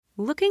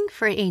Looking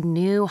for a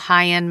new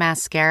high-end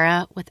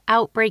mascara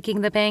without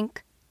breaking the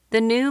bank? The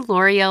new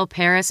L'Oreal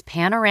Paris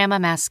Panorama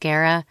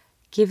Mascara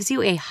gives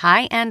you a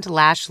high-end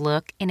lash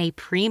look in a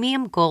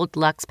premium gold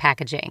luxe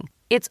packaging.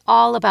 It's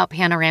all about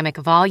panoramic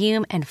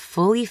volume and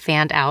fully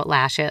fanned-out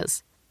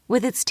lashes.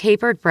 With its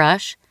tapered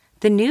brush,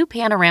 the new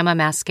Panorama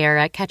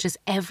Mascara catches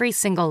every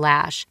single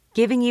lash,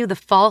 giving you the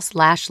false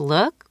lash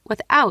look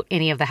without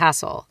any of the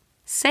hassle.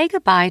 Say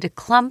goodbye to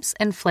clumps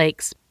and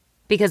flakes,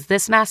 because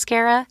this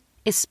mascara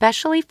is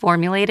specially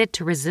formulated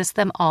to resist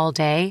them all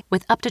day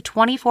with up to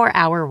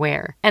 24-hour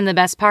wear. And the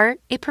best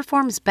part? It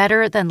performs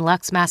better than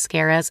Luxe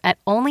mascaras at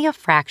only a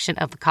fraction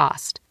of the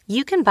cost.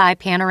 You can buy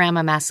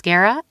Panorama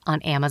Mascara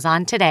on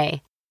Amazon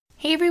today.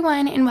 Hey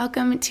everyone, and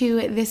welcome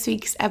to this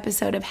week's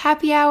episode of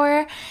Happy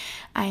Hour.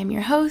 I am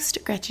your host,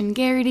 Gretchen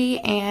Garrity,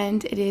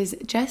 and it is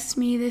just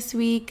me this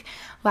week.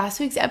 Last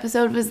week's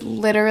episode was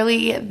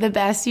literally the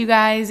best, you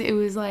guys. It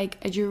was like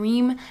a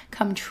dream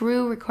come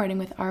true recording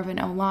with Arvin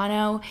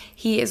Olano.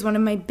 He is one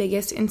of my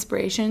biggest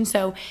inspirations,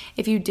 so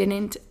if you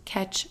didn't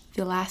catch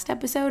the last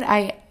episode,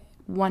 I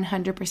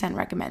 100%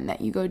 recommend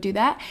that you go do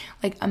that.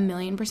 Like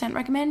 1,000,000%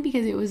 recommend,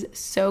 because it was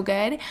so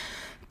good.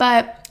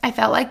 But I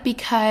felt like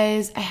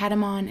because I had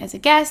him on as a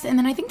guest, and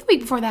then I think the week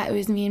before that it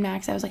was me and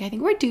Max, I was like, I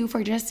think we're due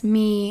for just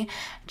me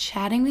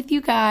chatting with you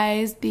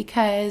guys,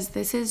 because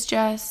this is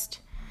just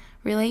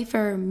really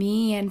for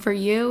me and for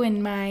you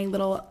and my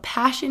little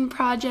passion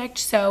project.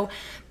 So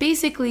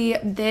basically,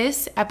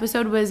 this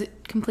episode was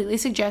completely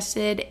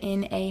suggested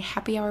in a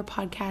Happy Hour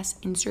podcast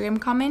Instagram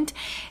comment.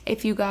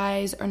 If you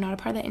guys are not a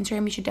part of that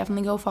Instagram, you should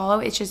definitely go follow.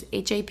 It's just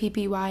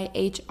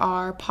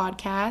HAPPYHR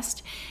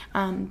podcast.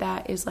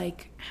 That is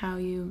like how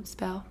you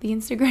spell the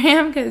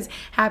Instagram, because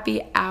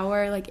Happy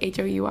Hour, like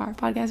HOUR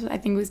podcast, I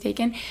think was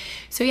taken.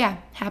 So yeah,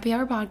 Happy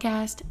Hour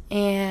podcast.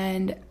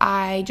 And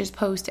I just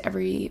post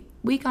every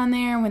week on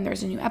there when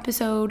there's a new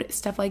episode,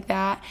 stuff like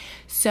that.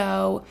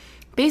 So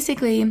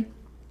basically,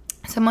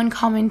 someone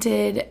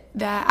commented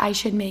that I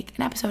should make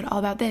an episode all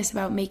about this,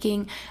 about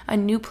making a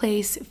new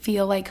place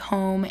feel like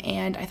home,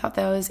 and I thought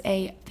that was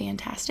a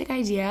fantastic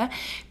idea,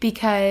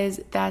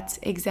 because that's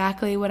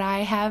exactly what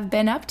I have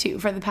been up to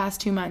for the past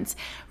 2 months,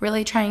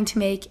 really trying to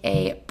make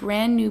a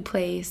brand new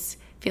place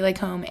feel like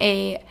home,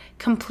 a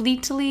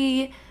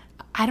completely,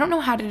 I don't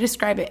know how to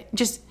describe it,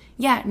 just,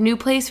 yeah, new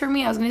place for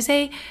me. I was going to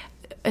say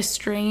a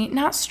strange,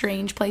 not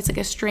strange place,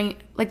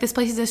 like this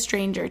place is a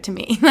stranger to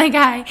me. Like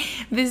I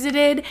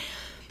visited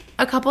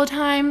a couple of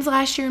times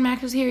last year when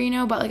Max was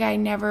here, but like I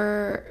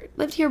never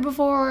lived here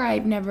before.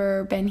 I've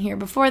never been here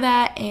before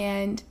that.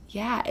 And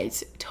yeah,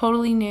 it's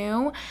totally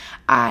new.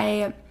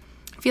 I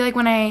feel like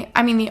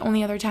the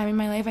only other time in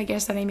my life, I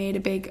guess, that I made a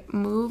big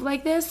move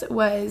like this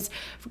was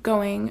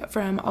going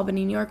from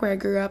Albany, New York, where I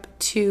grew up,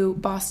 to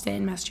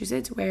Boston,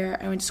 Massachusetts, where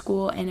I went to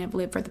school and have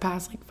lived for the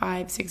past like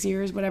 5-6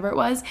 years, whatever it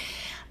was.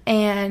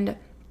 And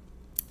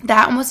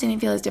that almost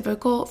didn't feel as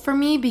difficult for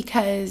me,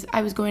 because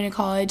I was going to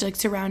college like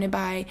surrounded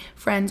by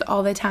friends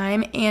all the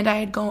time, and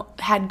I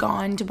had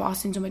gone to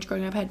Boston so much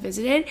growing up, had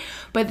visited,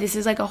 but this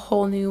is like a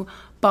whole new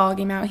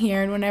ballgame out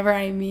here. And whenever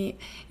I meet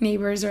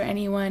neighbors or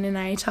anyone and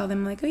I tell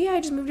them like, oh yeah,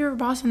 I just moved here from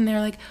Boston, they're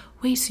like,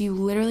 wait, so you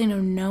literally know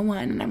no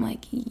one? And I'm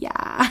like,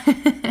 yeah.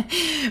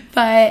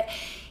 But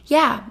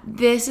yeah,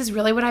 this is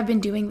really what I've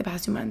been doing the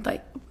past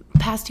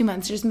 2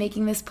 months, just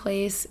making this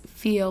place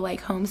feel like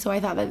home. So I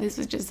thought that this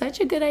was just such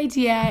a good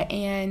idea.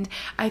 And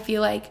I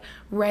feel like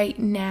right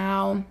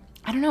now,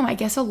 I don't know, I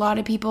guess a lot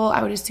of people,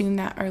 I would assume,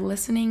 that are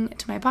listening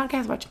to my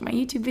podcast, watching my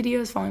YouTube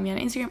videos, following me on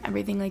Instagram,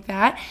 everything like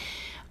that,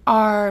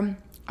 are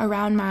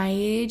around my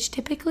age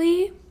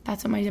typically.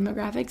 That's what my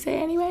demographics say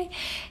anyway.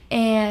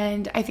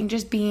 And I think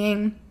just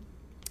being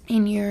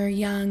in your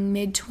young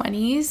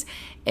mid-20s,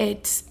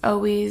 it's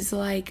always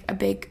like a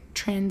big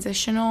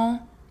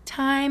transitional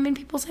time in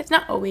people's lives.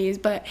 Not always,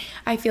 but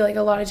I feel like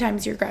a lot of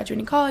times you're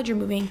graduating college, you're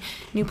moving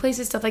new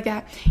places, stuff like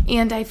that.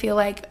 And I feel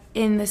like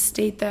in the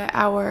state that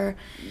our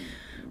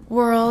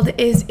world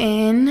is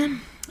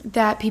in,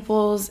 that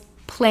people's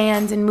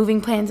plans and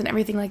moving plans and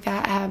everything like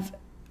that have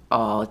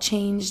all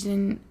changed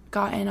and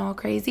gotten all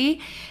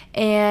crazy.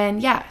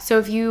 And yeah, so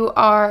if you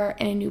are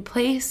in a new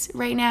place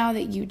right now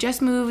that you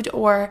just moved,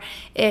 or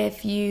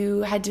if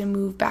you had to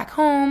move back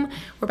home,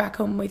 or back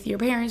home with your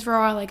parents for a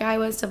while like I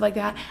was, stuff like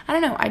that, I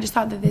don't know, I just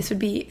thought that this would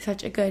be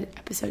such a good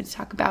episode to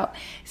talk about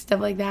stuff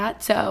like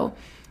that. So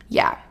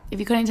yeah, if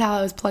you couldn't tell,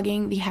 I was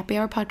plugging the Happy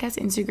Hour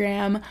podcast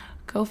Instagram.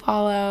 Go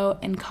follow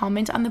and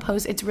comment on the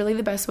post. It's really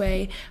the best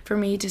way for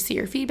me to see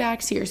your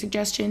feedback, see your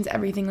suggestions,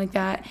 everything like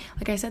that.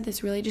 Like I said,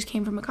 this really just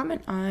came from a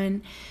comment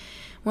on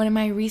one of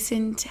my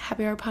recent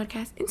Happy Hour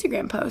podcast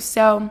Instagram posts.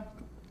 So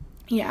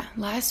yeah,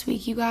 last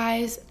week, you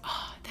guys,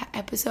 that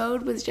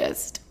episode was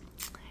just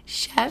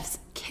chef's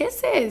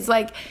kisses.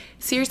 Like,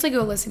 seriously,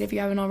 go listen if you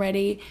haven't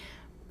already.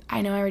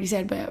 I know I already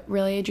said, but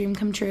really a dream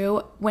come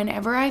true.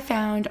 Whenever I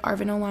found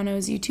Arvin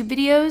Olano's YouTube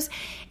videos,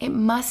 it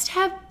must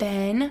have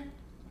been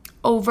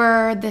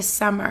over the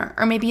summer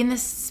or maybe in the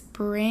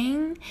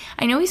spring.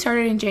 I know he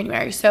started in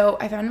January, so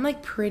I found him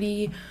like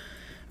pretty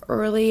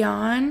early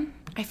on.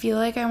 I feel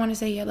like I want to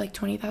say he had like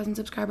 20,000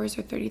 subscribers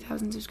or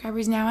 30,000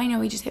 subscribers. Now I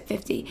know he just hit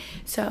 50.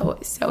 So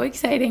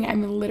exciting.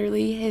 I'm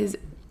literally his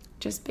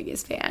just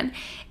biggest fan.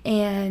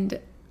 And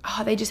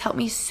they just helped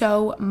me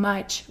so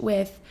much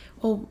with,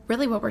 well,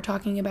 really what we're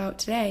talking about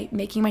today,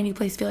 making my new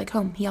place feel like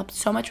home. He helped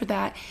so much with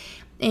that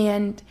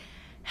and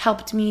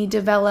helped me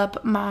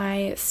develop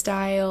my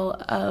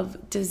style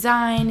of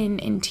design and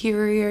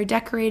interior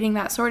decorating,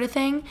 that sort of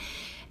thing.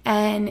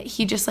 And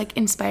he just like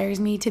inspires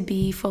me to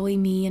be fully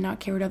me and not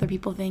care what other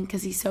people think,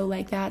 because he's so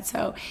like that.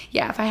 So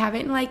yeah, if I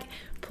haven't like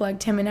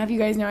plugged him enough, you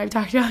guys know I've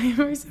talked about him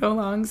for so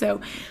long. So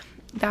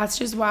that's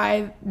just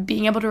why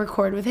being able to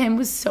record with him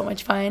was so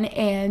much fun.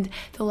 And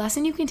the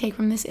lesson you can take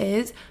from this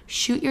is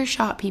shoot your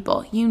shot,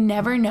 people. You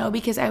never know,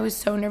 because I was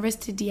so nervous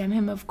to DM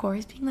him, of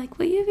course, being like,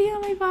 will you be on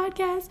my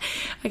podcast?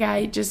 Like,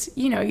 I just,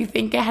 you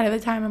think ahead of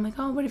the time. I'm like,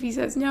 oh, what if he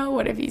says no?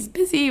 What if he's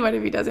busy? What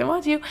if he doesn't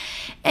want to?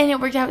 And it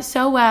worked out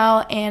so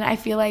well. And I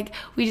feel like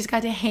we just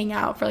got to hang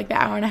out for like the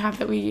hour and a half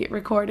that we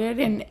recorded.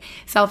 And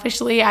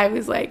selfishly, I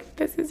was like,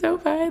 this is so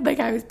fun.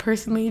 Like, I was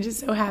personally just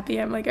so happy.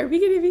 I'm like, are we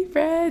going to be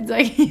friends?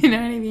 Like, you know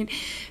what I mean?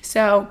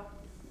 So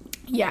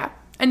yeah,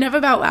 enough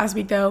about last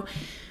week though.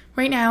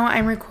 Right now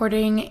I'm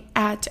recording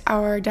at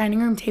our dining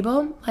room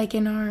table, like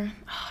in our,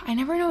 I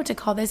never know what to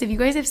call this. If you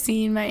guys have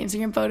seen my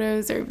Instagram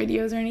photos or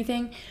videos or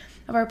anything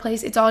of our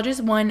place, it's all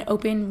just one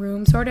open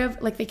room, sort of.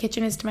 Like the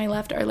kitchen is to my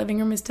left, our living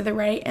room is to the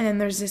right, and then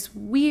there's this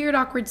weird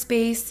awkward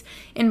space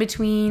in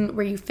between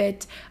where you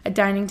fit a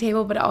dining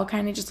table, but it all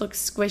kind of just looks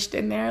squished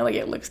in there. Like,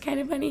 it looks kind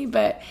of funny,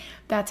 but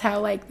that's how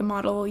like the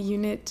model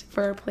unit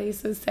for our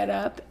place is set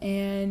up.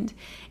 And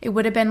it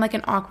would have been like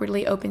an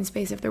awkwardly open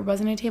space if there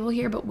wasn't a table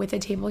here, but with a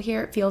table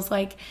here, it feels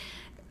like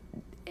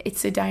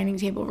it's a dining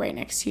table right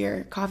next to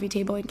your coffee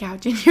table and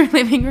couch in your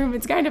living room.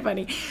 It's kind of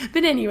funny.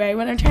 But anyway,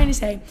 what I'm trying to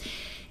say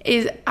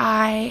is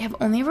I have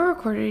only ever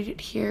recorded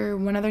it here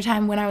one other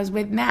time, when I was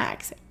with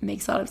Max. It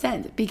makes a lot of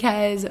sense,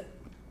 because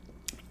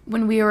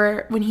when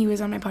he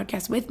was on my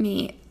podcast with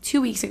me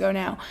 2 weeks ago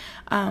now,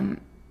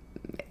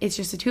 it's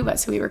just the two of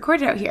us, so we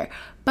recorded out here.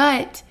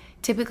 But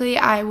typically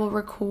I will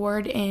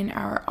record in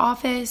our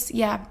office.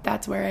 Yeah,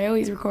 that's where I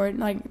always record.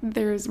 Like,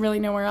 there's really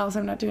nowhere else.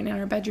 I'm not doing it in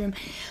our bedroom,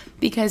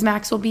 because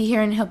Max will be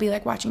here and he'll be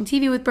like watching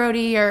TV with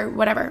Brody or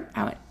whatever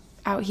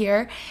out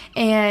here,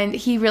 and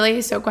he really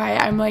is so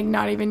quiet. I'm like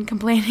not even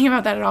complaining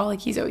about that at all. Like,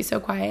 he's always so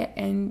quiet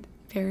and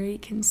very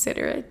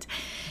considerate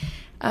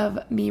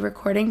of me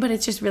recording, but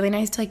it's just really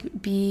nice to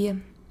like be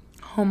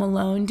home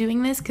alone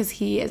doing this, because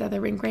he is at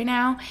the rink right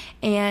now.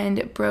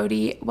 And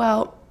Brody,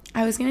 well,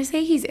 I was gonna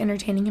say he's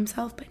entertaining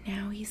himself, but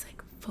now he's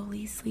like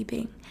fully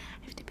sleeping.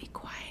 I have to be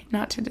quiet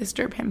not to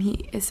disturb him.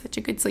 He is such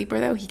a good sleeper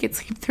though. He could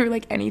sleep through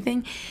like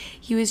anything.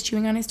 He was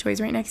chewing on his toys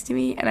right next to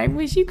me, and I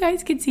wish you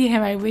guys could see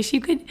him. I wish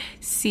you could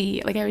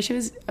see, like, I wish it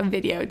was a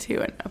video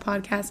too and a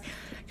podcast,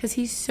 because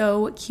he's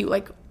so cute,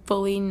 like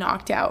fully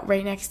knocked out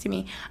right next to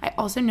me. I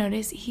also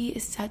noticed he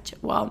is such,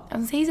 well, I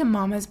don't say he's a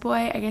mama's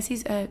boy. I guess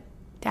he's a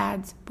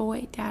dada's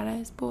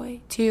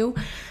boy too,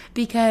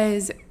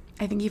 because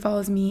I think he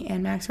follows me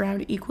and Max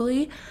around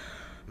equally.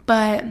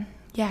 But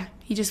yeah,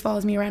 he just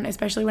follows me around,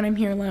 especially when I'm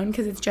here alone,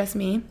 because it's just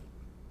me.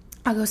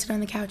 I'll go sit on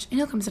the couch and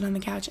he'll come sit on the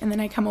couch, and then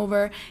I come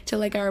over to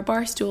like our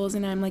bar stools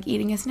and I'm like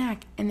eating a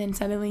snack, and then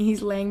suddenly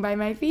he's laying by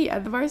my feet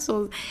at the bar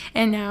stools.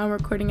 And now I'm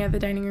recording at the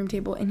dining room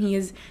table, and he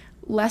is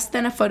less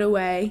than a foot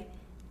away,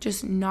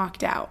 just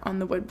knocked out on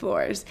the wood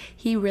floors.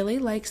 He really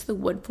likes the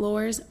wood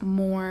floors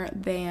more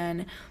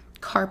than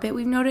carpet,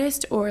 we've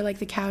noticed, or like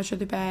the couch or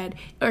the bed,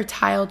 or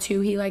tile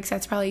too. He likes,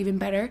 that's probably even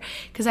better,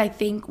 because I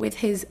think with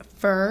his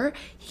fur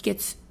he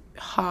gets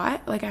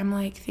hot. Like, I'm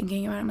like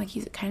thinking about him, like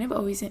he's kind of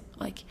always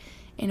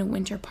in a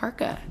winter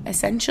parka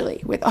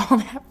essentially with all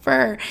that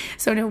fur,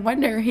 so no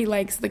wonder he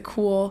likes the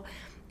cool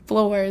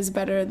floors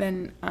better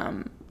than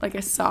like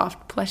a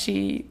soft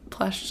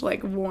plush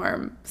like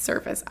warm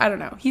surface. I don't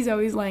know, he's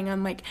always laying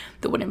on like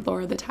the wooden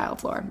floor or the tile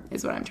floor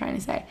is what I'm trying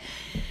to say.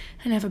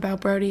 Enough about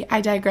Brody.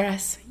 I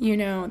digress. You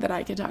know that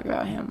I could talk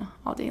about him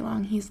all day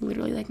long. He's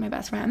literally like my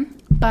best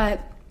friend.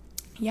 But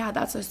yeah,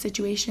 that's the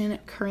situation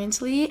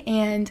currently.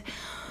 And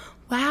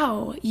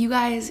wow, you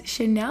guys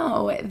should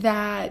know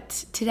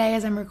that today,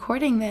 as I'm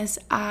recording this,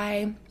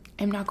 I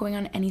am not going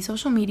on any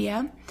social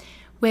media,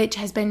 which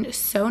has been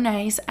so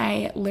nice.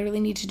 I literally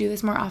need to do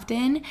this more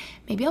often.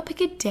 Maybe I'll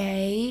pick a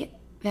day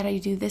that I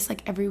do this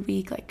like every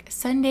week, like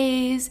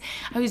Sundays.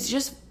 I was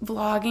just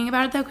vlogging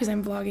about it though, because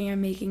I'm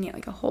making it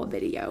like a whole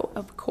video,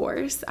 of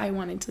course. I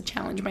wanted to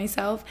challenge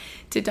myself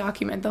to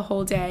document the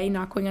whole day,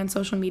 not going on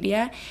social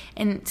media,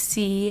 and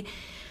see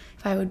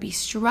if I would be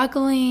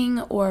struggling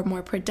or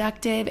more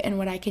productive. And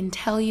what I can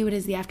tell you, it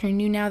is the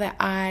afternoon now, that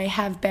I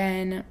have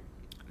been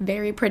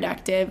very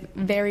productive,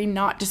 very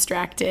not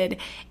distracted,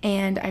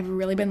 and I've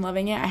really been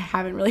loving it. I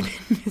haven't really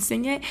been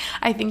missing it.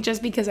 I think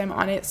just because I'm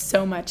on it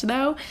so much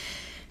though.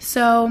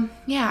 So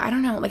yeah, I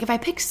don't know, like if I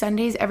pick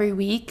Sundays every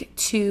week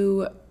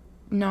to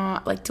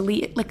not like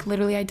delete, like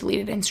literally I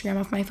deleted Instagram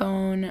off my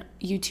phone,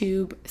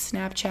 YouTube,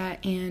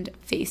 Snapchat, and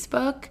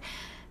Facebook,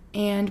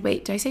 and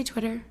wait, did I say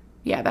Twitter?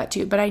 Yeah, that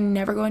too. But I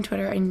never go on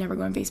Twitter. I never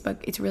go on Facebook.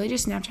 It's really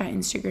just Snapchat,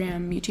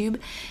 Instagram, YouTube.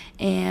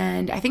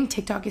 And I think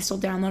TikTok is still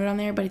downloaded on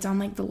there, but it's on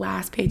like the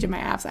last page of my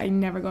apps. I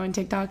never go on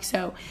TikTok.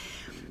 So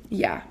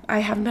yeah, I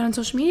haven't been on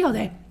social media all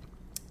day.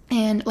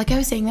 And like I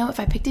was saying though, if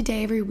I picked a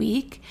day every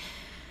week,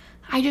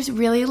 I just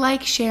really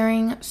like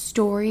sharing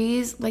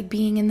stories, like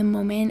being in the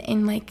moment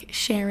and like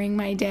sharing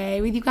my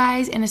day with you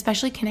guys, and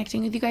especially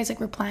connecting with you guys, like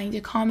replying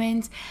to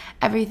comments,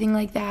 everything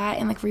like that,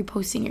 and like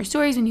reposting your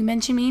stories when you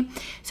mention me.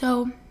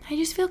 So I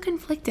just feel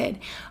conflicted,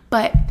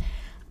 but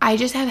I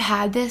just have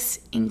had this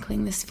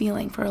inkling, this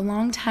feeling for a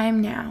long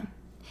time now.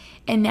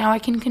 And now I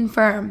can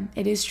confirm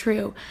it is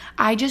true.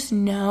 I just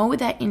know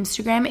that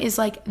Instagram is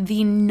like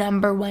the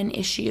number one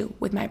issue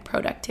with my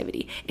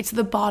productivity. It's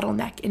the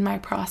bottleneck in my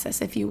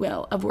process, if you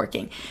will, of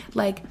working.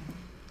 Like,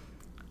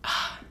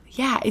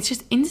 yeah, it's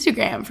just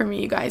Instagram for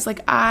me, you guys.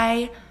 Like,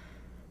 I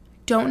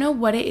don't know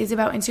what it is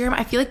about Instagram.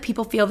 I feel like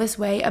people feel this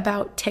way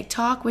about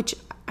TikTok, which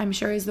I'm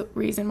sure is the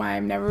reason why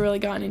I've never really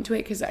gotten into it,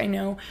 because I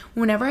know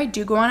whenever I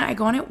do go on it, I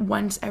go on it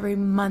once every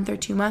month or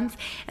 2 months,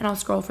 and I'll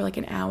scroll for like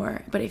an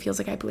hour, but it feels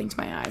like I blinked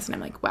my eyes, and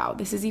I'm like, wow,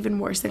 this is even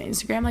worse than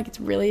Instagram. Like, it's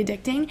really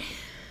addicting.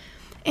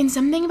 And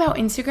something about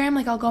Instagram,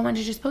 like I'll go on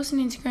to just post on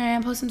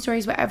Instagram, post some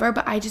stories, whatever,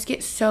 but I just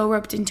get so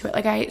roped into it.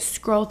 Like, I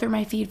scroll through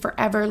my feed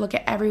forever, look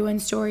at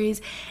everyone's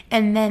stories,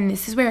 and then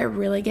this is where it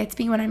really gets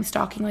me, when I'm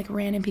stalking like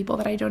random people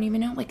that I don't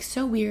even know. Like,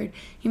 so weird.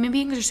 Human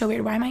beings are so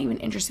weird. Why am I even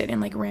interested in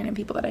like random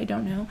people that I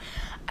don't know?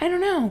 I don't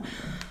know.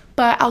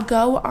 But I'll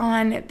go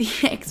on the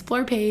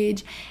explore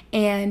page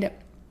and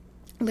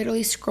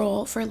literally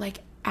scroll for like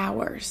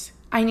hours.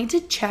 I need to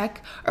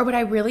check, or what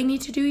I really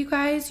need to do, you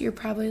guys, you're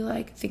probably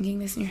like thinking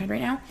this in your head right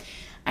now,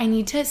 I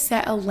need to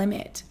set a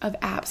limit of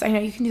apps. I know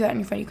you can do that on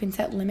your phone. You can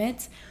set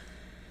limits.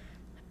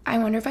 I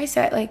wonder if I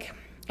set like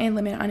a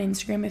limit on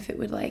Instagram, if it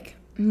would like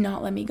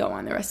not let me go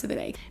on the rest of the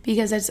day,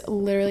 because that's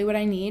literally what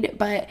I need.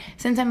 But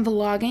since I'm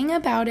vlogging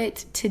about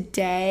it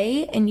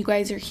today, and you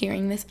guys are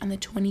hearing this on the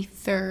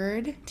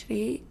 23rd,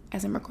 today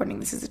as I'm recording,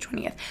 this is the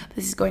 20th.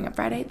 This is going up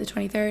Friday, the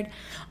 23rd.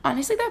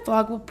 Honestly, that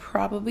vlog will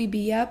probably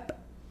be up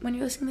when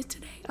you're listening to this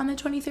today on the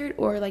 23rd,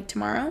 or like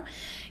tomorrow,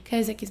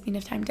 because it gives me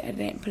enough time to edit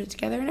it and put it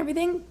together and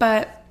everything.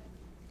 But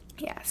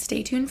yeah,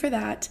 stay tuned for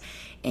that.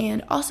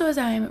 And also, as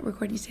I'm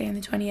recording today on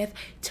the 20th,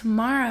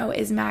 tomorrow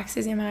is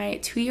Max's and my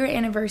 2-year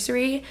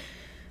anniversary.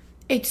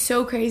 It's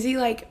so crazy.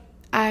 Like,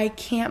 I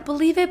can't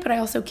believe it, but I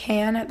also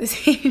can at the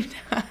same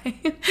time.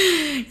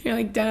 You're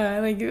like, duh,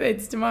 like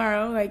it's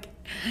tomorrow. Like,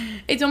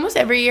 it's almost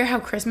every year how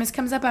Christmas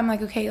comes up, I'm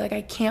like, okay, like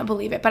I can't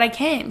believe it, but I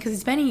can, because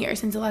it's been a year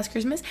since the last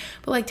Christmas.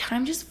 But like,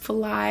 time just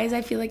flies,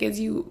 I feel like, as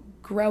you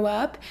grow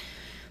up.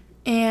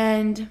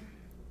 And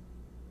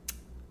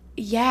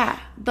yeah,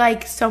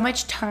 like so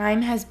much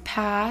time has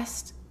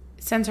passed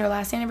since our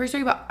last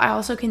anniversary, but I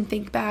also can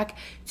think back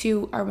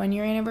to our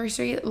 1-year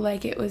anniversary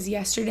like it was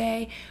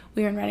yesterday.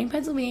 We were in Reading,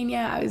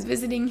 Pennsylvania. I was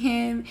visiting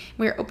him.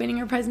 We were opening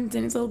our presents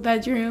in his little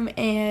bedroom,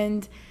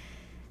 and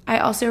I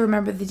also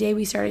remember the day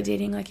we started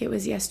dating like it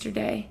was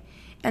yesterday.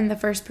 And the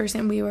first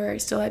person, we were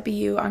still at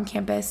BU on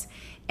campus,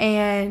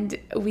 and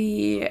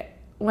we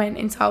went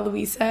and saw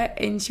Louisa,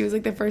 and she was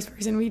like the first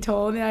person we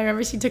told. And I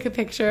remember she took a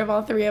picture of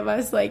all three of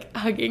us like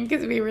hugging,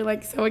 because we were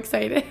like so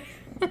excited.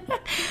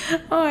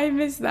 Oh, I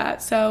miss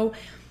that. So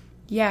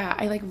yeah,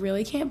 I like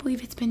really can't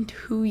believe it's been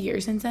 2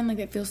 years since then. Like,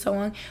 that feels so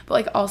long. But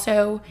like,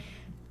 also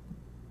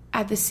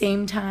at the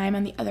same time,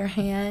 on the other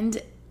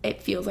hand,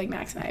 it feels like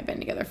Max and I have been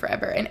together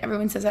forever. And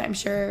everyone says that, I'm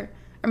sure,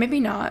 or maybe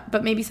not,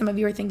 but maybe some of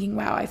you are thinking,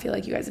 wow, I feel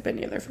like you guys have been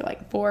together for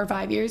like 4 or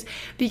 5 years,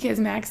 because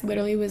Max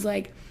literally was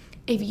like,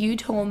 if you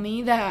told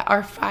me that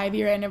our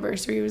 5-year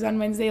anniversary was on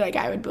Wednesday, like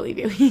I would believe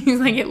you. He's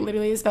like, it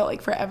literally has felt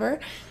like forever.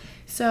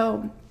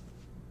 So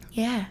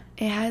yeah,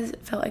 it has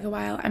felt like a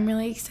while. I'm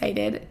really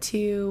excited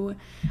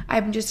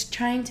I'm just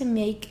trying to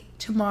make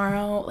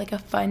tomorrow like a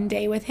fun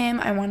day with him.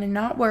 I want to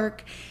not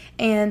work,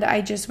 and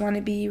I just want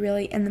to be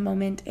really in the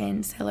moment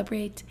and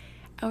celebrate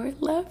our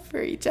love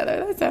for each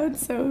other. That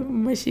sounds so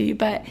mushy,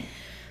 but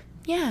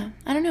yeah,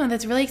 I don't know.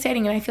 That's really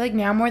exciting. And I feel like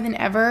now more than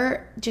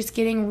ever, just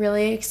getting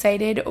really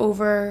excited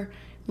over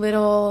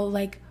little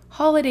like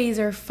holidays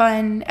or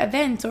fun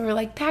events, or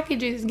like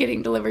packages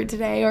getting delivered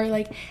today, or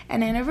like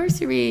an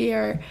anniversary,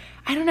 or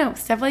I don't know,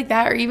 stuff like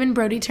that, or even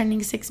Brody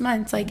turning 6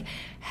 months. Like,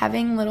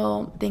 having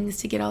little things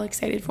to get all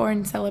excited for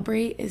and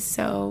celebrate is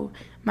so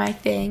my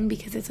thing,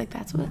 because it's like,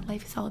 that's what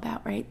life is all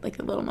about, right? Like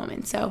the little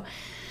moments. So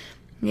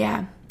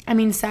yeah, I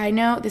mean, side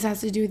note, this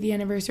has to do with the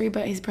anniversary,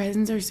 but his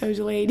presents are so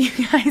delayed,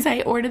 you guys. I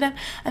ordered them.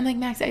 I'm like,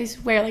 Max, I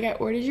swear, like I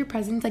ordered your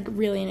presents like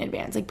really in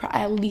advance, like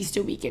at least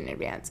a week in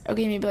advance.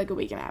 Okay, maybe like a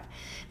week and a half.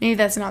 Maybe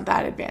that's not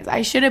that advanced.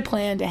 I should have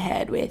planned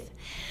ahead with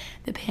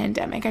the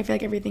pandemic. I feel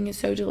like everything is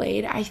so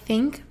delayed. I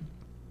think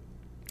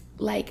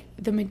like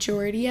the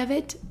majority of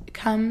it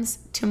comes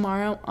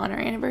tomorrow on our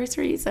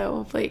anniversary, so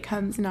hopefully it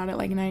comes not at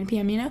like 9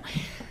 p.m., you know?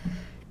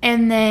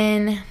 And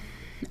then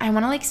I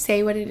want to like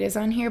say what it is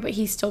on here, but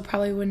he still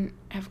probably wouldn't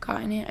have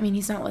gotten it. I mean,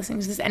 he's not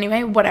listening to this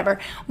anyway, whatever.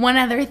 One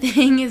other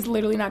thing is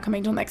literally not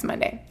coming till next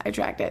Monday. I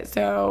tracked it,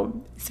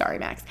 so sorry,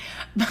 Max.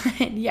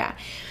 But yeah,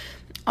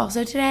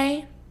 Also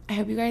today, I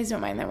hope you guys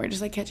don't mind that we're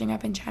just like catching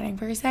up and chatting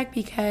for a sec,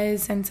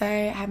 because since I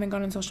haven't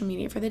gone on social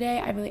media for the day,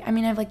 I've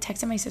like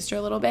texted my sister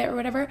a little bit or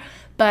whatever,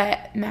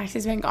 but Max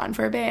has been gone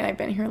for a bit and I've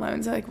been here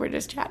alone, so like we're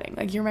just chatting.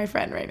 Like, you're my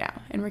friend right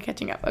now and we're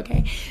catching up,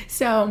 okay?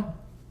 So,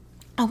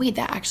 oh wait,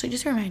 that actually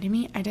just reminded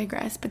me, I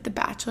digress, but The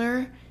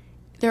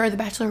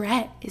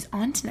Bachelorette is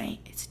on tonight.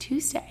 It's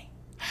Tuesday.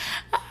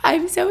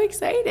 I'm so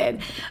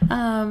excited.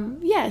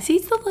 See,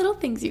 it's the little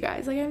things, you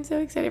guys. Like, I'm so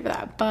excited for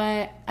that.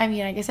 But, I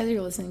mean, I guess as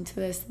you're listening to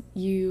this,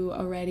 you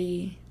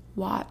already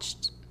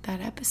watched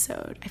that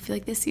episode. I feel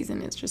like this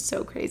season is just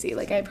so crazy.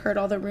 Like, I've heard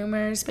all the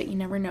rumors, but you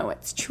never know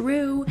what's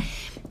true.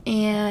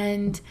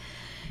 And,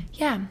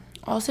 yeah.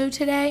 Also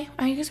today,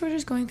 I guess we're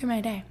just going through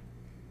my day.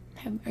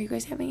 Are you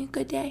guys having a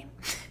good day?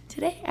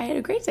 Today, I had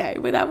a great day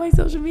without my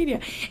social media.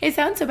 It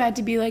sounds so bad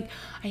to be like,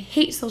 I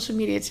hate social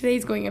media.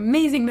 Today's going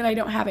amazing that I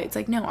don't have it. It's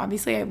like, no,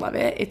 obviously I love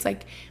it. It's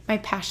like my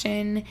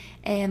passion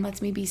and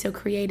lets me be so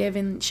creative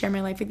and share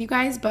my life with you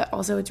guys. But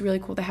also it's really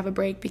cool to have a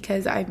break,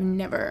 because I've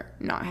never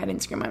not had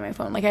Instagram on my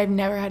phone. Like, I've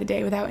never had a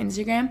day without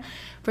Instagram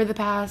for the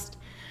past,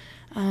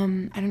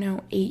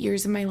 8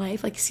 years of my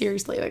life. Like,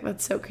 seriously, like,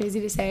 that's so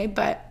crazy to say.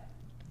 But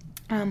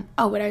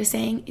what I was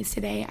saying is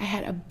today I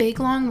had a big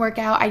long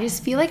workout. I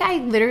just feel like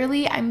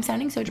I'm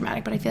sounding so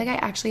dramatic, but I feel like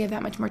I actually have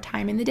that much more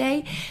time in the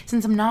day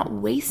since I'm not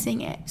wasting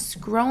it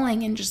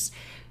scrolling and just,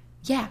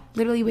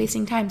 literally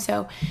wasting time.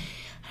 So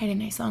I had a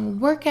nice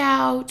long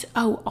workout.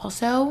 Oh,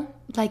 also,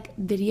 like,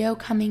 video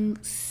coming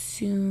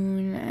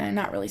soon,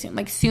 not really soon,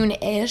 like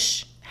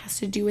soon-ish, has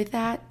to do with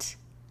that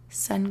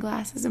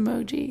sunglasses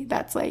emoji.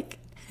 That's like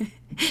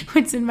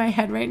what's in my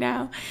head right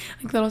now.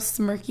 Like, little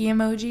smirky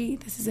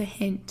emoji. This is a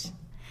hint.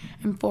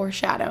 I'm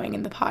foreshadowing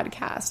in the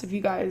podcast. If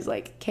you guys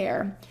like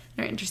care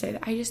or are interested,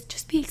 I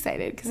just be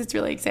excited, because it's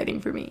really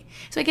exciting for me.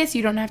 So I guess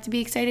you don't have to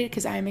be excited,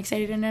 because I'm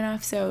excited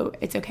enough, so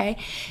it's okay.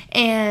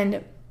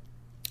 And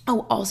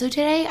also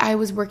today I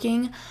was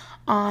working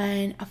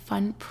on a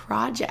fun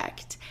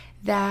project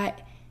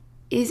that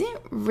isn't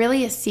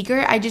really a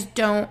secret. I just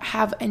don't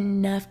have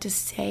enough to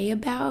say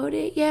about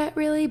it yet,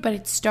 really, but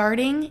it's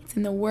starting. It's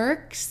in the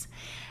works.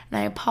 And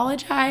I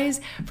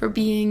apologize for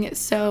being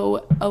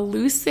so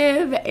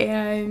elusive.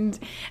 And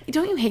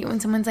don't you hate when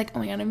someone's like, oh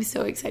my God, I'm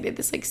so excited,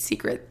 this like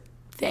secret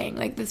thing,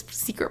 like this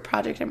secret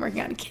project I'm working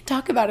on. I can't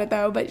talk about it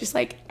though, but just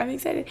like, I'm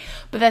excited.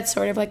 But that's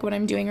sort of like what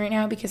I'm doing right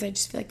now, because I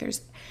just feel like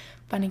there's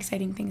fun,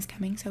 exciting things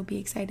coming. So be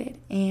excited.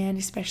 And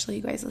especially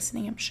you guys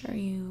listening, I'm sure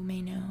you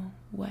may know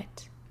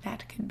what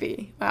that could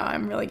be. Wow,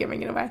 I'm really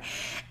giving it away.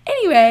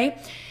 Anyway,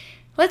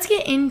 let's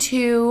get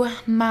into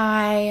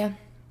my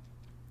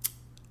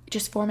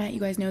just format. You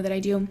guys know that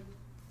I do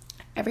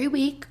every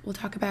week. We'll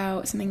talk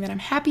about something that I'm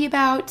happy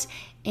about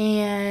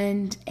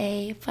and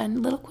a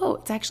fun little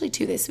quote. It's actually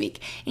 2 this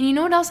week. And you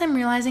know what else I'm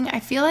realizing? I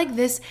feel like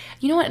this,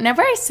 you know what,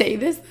 whenever I say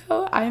this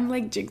though, I'm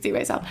like jinxing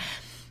myself.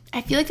 I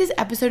feel like this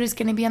episode is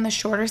going to be on the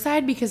shorter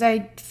side, because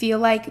I feel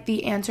like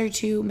the answer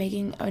to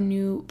making a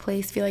new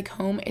place feel like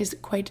home is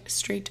quite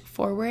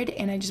straightforward,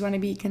 and I just want to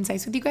be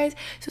concise with you guys.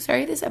 So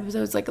sorry this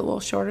episode is like a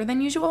little shorter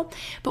than usual,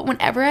 but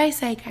whenever I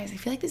say, guys, I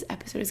feel like this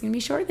episode is going to be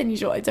shorter than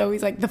usual, it's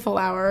always like the full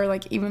hour or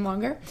like even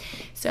longer.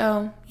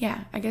 So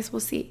yeah, I guess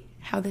we'll see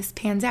how this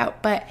pans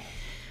out. But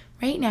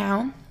right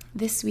now,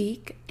 this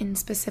week in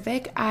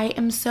specific, I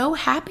am so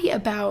happy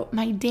about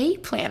my day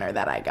planner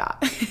that I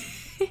got.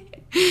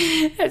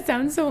 That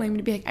sounds so lame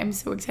to be like, I'm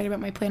so excited about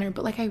my planner,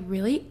 but like I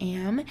really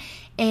am.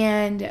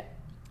 And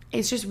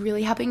it's just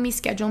really helping me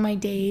schedule my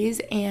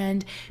days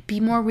and be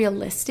more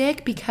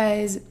realistic,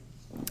 because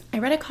I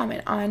read a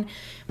comment on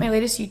my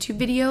latest YouTube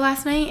video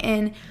last night,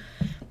 and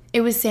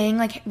it was saying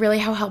like really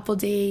how helpful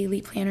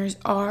daily planners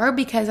are,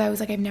 because I was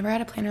like, I've never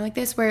had a planner like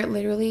this where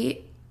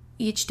literally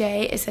each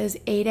day it says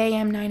 8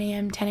 a.m., 9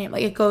 a.m., 10 a.m.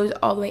 Like it goes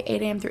all the way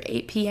 8 a.m. through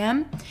 8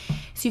 p.m.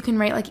 So you can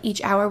write like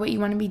each hour what you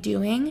want to be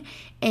doing.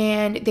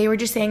 And they were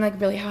just saying like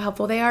really how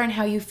helpful they are and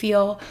how you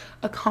feel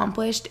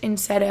accomplished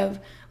instead of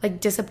like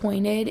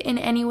disappointed in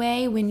any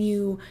way when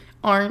you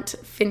aren't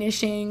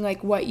finishing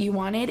like what you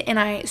wanted. And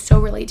I so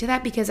relate to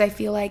that, because I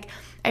feel like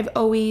I've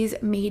always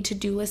made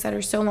to-do lists that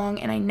are so long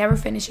and I never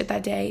finish it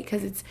that day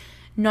because it's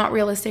not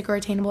realistic or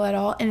attainable at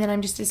all, and then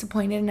I'm just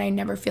disappointed and I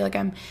never feel like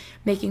I'm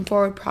making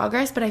forward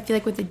progress. But I feel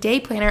like with the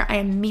day planner, I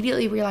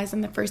immediately realized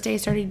on the first day I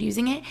started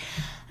using it,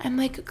 I'm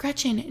like,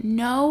 Gretchen,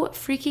 no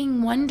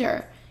freaking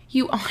wonder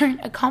you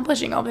aren't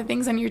accomplishing all the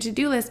things on your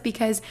to-do list,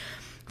 because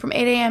from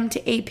 8 a.m.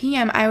 to 8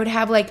 p.m. I would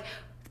have like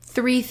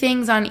 3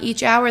 things on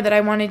each hour that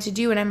I wanted to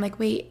do, and I'm like,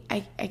 wait,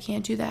 I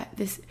can't do that.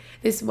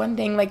 This one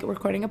thing, like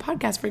recording a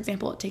podcast, for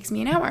example, it takes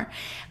me an hour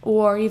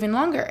or even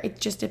longer. It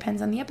just depends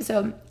on the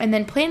episode. And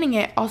then planning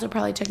it also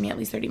probably took me at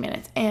least 30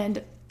 minutes.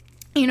 And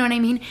you know what I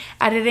mean?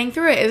 Editing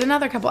through it is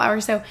another couple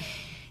hours. So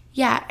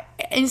yeah,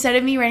 instead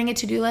of me writing a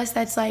to-do list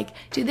that's like,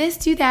 do this,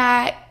 do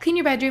that, clean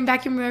your bedroom,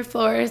 vacuum your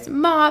floors,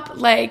 mop,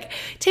 like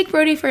take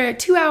Brody for a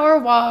 2-hour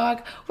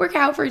walk, work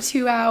out for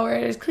 2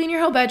 hours, clean your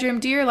whole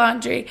bedroom, do your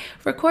laundry,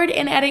 record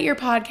and edit your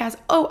podcast.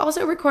 Oh,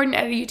 also record and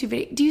edit a YouTube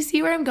video. Do you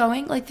see where I'm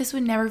going? Like this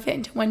would never fit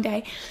into one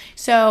day.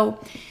 So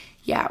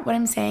yeah, what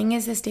I'm saying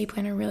is this day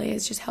planner really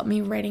has just helped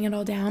me writing it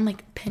all down,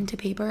 like pen to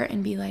paper,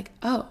 and be like,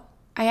 oh,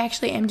 I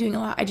actually am doing a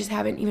lot. I just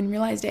haven't even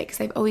realized it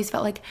because I've always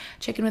felt like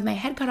chicken with my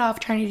head cut off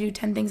trying to do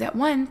 10 things at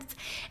once.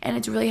 And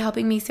it's really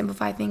helping me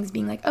simplify things,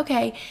 being like,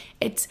 okay,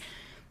 it's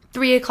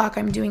 3:00,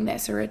 I'm doing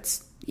this, or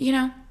it's,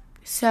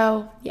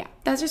 So yeah,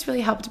 that's just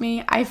really helped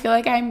me. I feel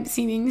like I'm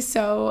seeming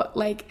so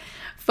like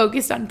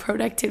focused on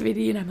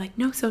productivity and I'm like,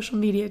 no social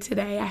media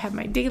today. I have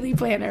my daily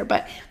planner.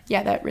 But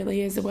yeah, that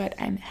really is what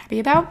I'm happy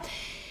about.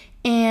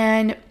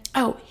 And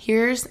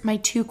here's my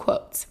 2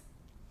 quotes.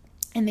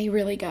 And they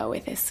really go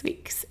with this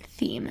week's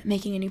theme,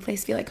 making a new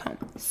place feel like home.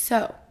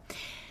 So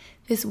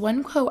this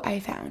one quote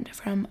I found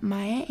from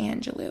Maya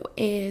Angelou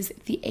is,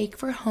 "The ache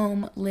for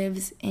home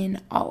lives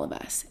in all of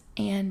us."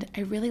 And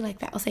I really like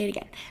that. I'll say it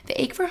again. The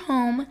ache for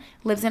home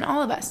lives in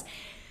all of us.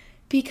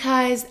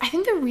 Because I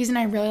think the reason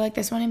I really like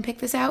this one and pick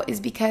this out is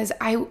because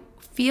I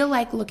feel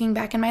like looking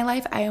back in my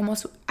life, I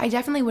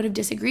definitely would have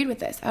disagreed with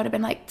this. I would have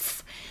been like,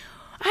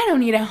 I don't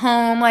need a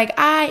home. Like,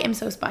 I am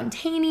so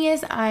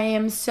spontaneous. I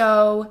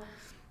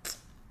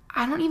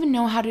don't even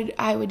know how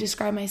I would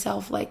describe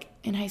myself like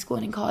in high school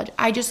and in college.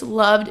 I just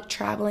loved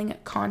traveling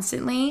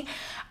constantly.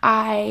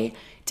 I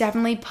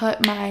definitely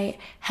put my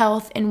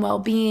health and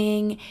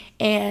well-being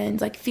and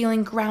like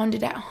feeling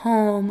grounded at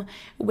home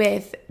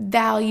with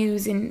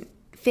values and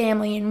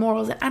family and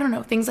morals and I don't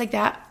know, things like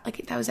that.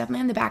 Like that was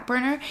definitely on the back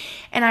burner.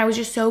 And I was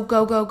just so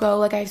go, go, go.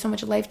 Like I have so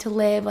much life to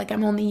live. Like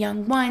I'm only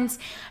young once,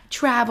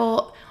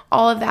 travel,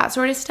 all of that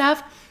sort of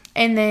stuff.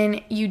 And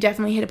then you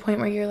definitely hit a point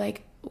where you're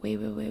like, wait.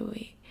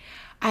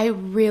 I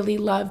really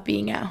love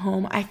being at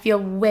home. I feel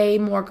way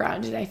more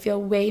grounded. I feel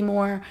way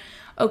more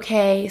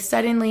okay.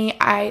 Suddenly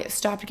I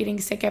stopped getting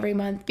sick every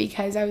month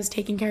because I was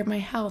taking care of my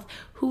health.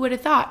 Who would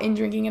have thought? And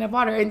drinking enough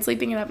water and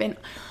sleeping enough and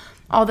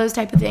all those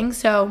type of things.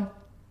 So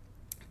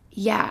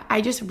yeah,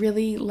 I just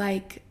really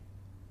like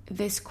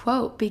this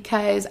quote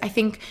because I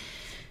think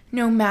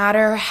no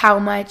matter how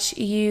much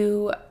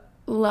you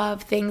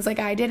love things like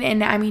I did,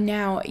 and I mean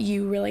now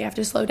you really have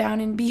to slow down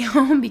and be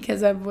home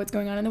because of what's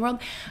going on in the world,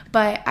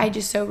 but I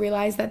just so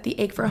realized that the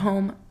ache for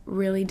home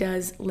really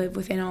does live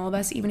within all of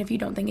us. Even if you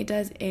don't think it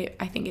does,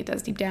 I think it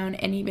does deep down,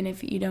 and even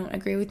if you don't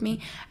agree with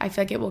me, I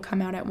feel like it will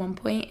come out at one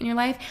point in your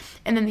life.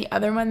 And then the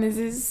other one, this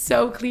is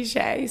so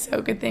cliche,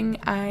 so good thing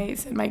I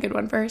said my good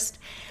one first.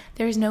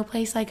 There's no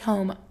place like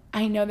home.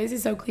 I know this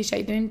is so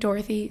cliche. Didn't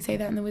Dorothy say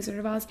that in The Wizard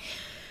of Oz?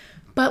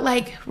 But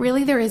like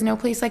really there is no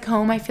place like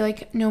home. I feel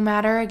like no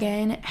matter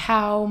again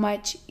how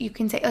much you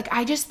can say, like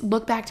I just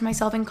look back to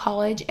myself in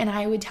college and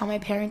I would tell my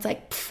parents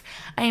like,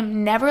 I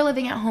am never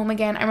living at home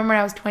again. I remember when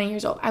I was 20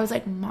 years old, I was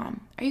like,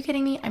 Mom, are you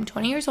kidding me? I'm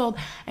 20 years old.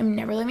 I'm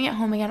never living at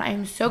home again. I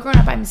am so grown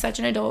up. I'm such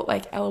an adult.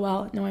 Like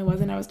LOL. No, I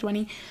wasn't. I was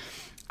 20.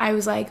 I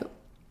was like,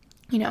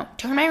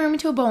 turn my room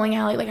into a bowling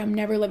alley. Like I'm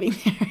never living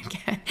there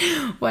again.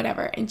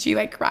 Whatever. And she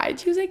like cried.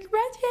 She was like,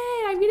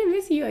 Gretchen, I'm going to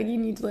miss you. Like you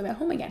need to live at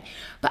home again.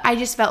 But I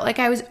just felt like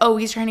I was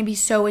always trying to be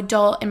so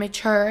adult and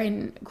mature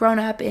and grown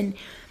up and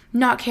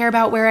not care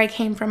about where I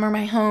came from or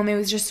my home. It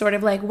was just sort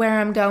of like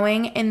where I'm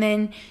going. And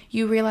then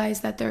you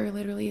realize that there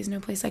literally is no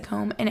place like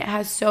home. And it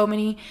has so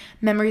many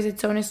memories.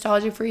 It's so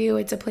nostalgic for you.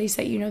 It's a place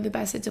that you know the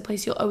best. It's a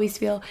place you'll always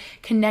feel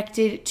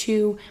connected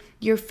to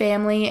your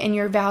family and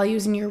your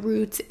values and your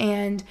roots.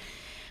 And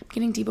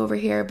getting deep over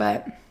here,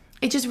 but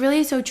it just really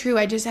is so true.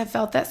 I just have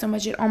felt that so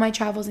much in all my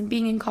travels and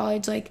being in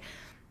college. Like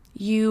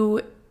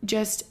you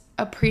just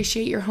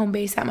appreciate your home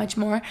base that much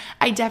more.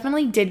 I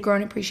definitely did grow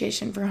an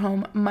appreciation for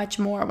home much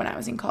more when I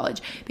was in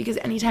college because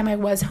anytime I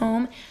was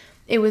home,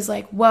 it was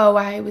like, whoa,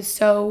 I was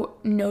so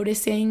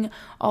noticing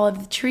all of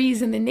the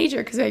trees and the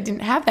nature because I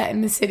didn't have that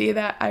in the city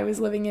that I was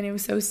living in. It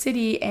was so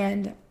city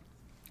and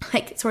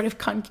like sort of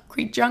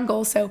concrete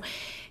jungle. So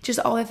just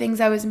all the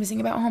things I was missing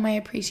about home, I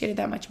appreciated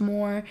that much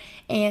more.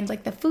 And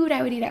like the food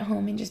I would eat at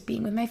home and just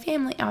being with my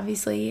family,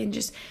 obviously, and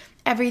just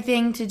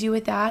everything to do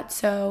with that.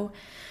 So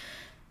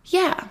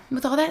yeah,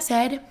 with all that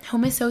said,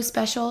 home is so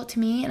special to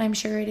me and I'm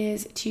sure it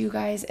is to you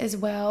guys as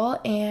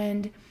well.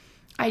 And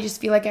I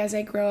just feel like as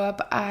I grow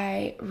up,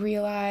 I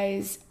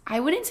realize, I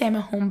wouldn't say I'm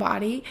a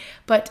homebody,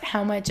 but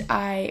how much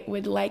I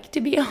would like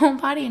to be a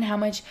homebody and how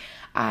much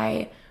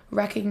I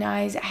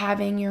recognize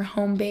having your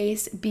home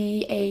base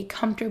be a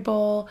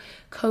comfortable,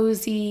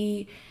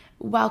 cozy,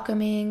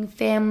 welcoming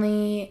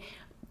family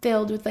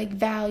filled with like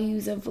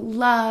values of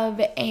love.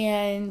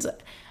 And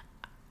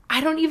I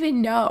don't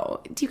even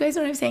know. Do you guys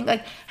know what I'm saying?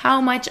 Like how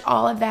much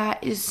all of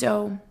that is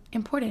so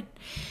important.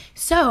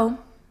 So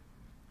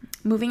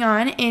moving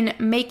on, in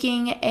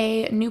making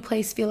a new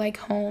place feel like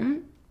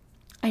home,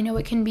 I know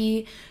it can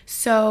be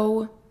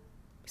so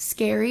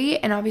scary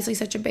and obviously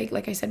such a big,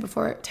 like I said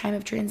before, time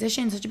of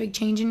transition, such a big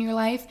change in your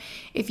life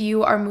if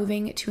you are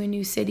moving to a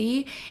new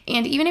city.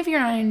 And even if you're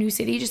not in a new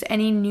city, just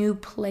any new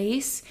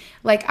place.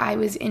 Like I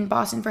was in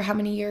Boston for how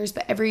many years,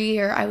 but every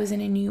year I was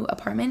in a new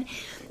apartment.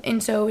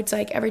 And so it's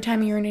like every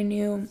time you're in a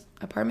new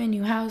apartment,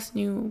 new house,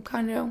 new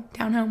condo,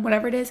 townhome,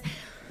 whatever it is,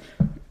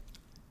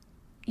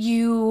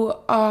 you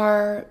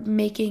are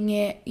making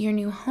it your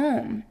new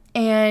home.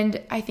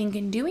 And I think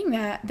in doing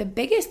that, the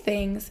biggest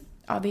things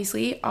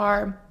obviously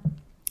are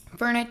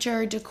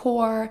furniture,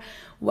 decor,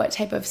 what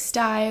type of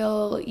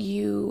style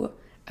you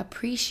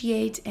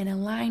appreciate and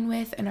align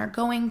with and are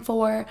going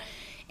for.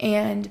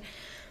 And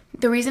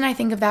the reason I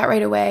think of that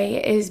right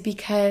away is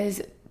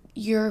because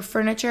your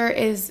furniture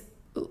is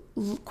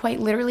quite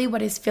literally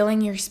what is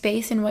filling your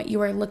space and what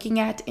you are looking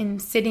at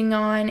and sitting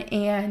on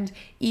and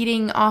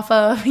eating off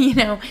of,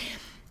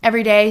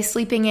 every day,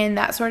 sleeping in,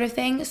 that sort of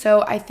thing.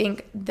 So I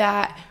think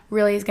that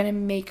really is going to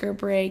make or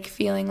break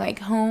feeling like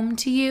home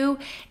to you.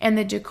 And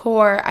the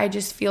decor, I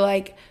just feel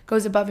like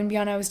goes above and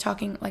beyond. I was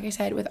talking, like I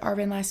said, with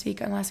Arvin last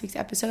week on last week's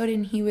episode,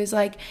 and he was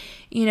like,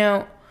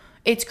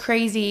 it's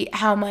crazy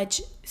how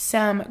much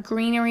some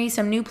greenery,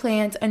 some new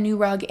plants, a new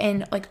rug,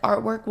 and like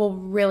artwork will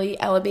really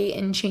elevate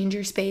and change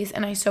your space.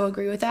 And I so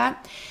agree with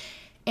that.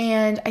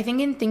 And I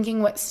think in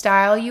thinking what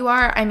style you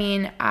are,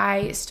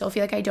 I still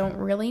feel like I don't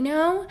really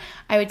know.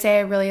 I would say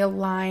I really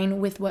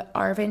align with what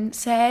Arvin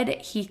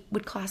said. He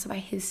would classify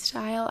his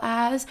style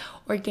as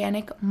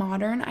organic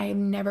modern. I've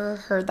never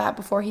heard that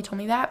before he told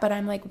me that, but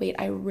I'm like, wait,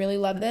 I really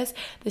love this.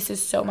 This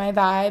is so my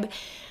vibe.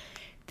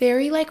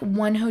 Very like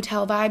one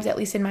hotel vibes, at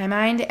least in my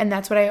mind. And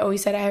that's what I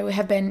always said I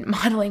have been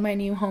modeling my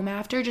new home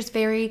after. Just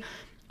very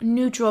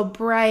neutral,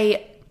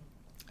 bright,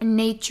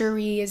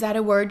 nature-y, is that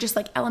a word? Just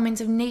like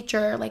elements of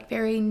nature, like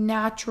very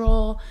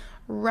natural,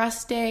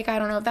 rustic, I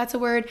don't know if that's a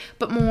word,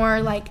 but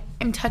more like,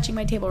 I'm touching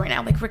my table right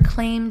now, like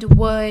reclaimed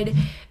wood,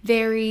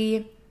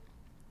 very,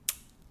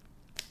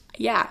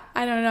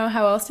 I don't know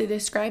how else to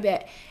describe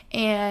it.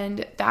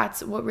 And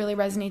that's what really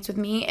resonates with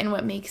me and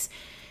what makes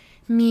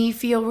me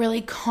feel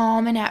really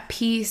calm and at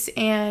peace.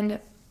 And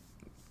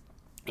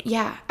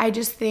I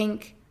just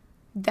think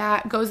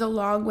that goes a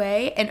long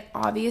way. And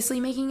obviously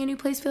making a new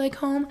place feel like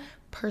home,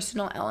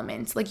 personal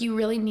elements, like you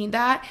really need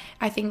that.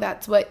 I think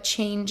that's what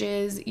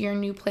changes your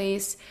new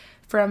place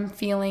from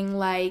feeling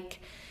like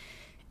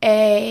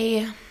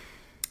a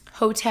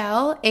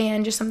hotel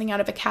and just something out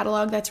of a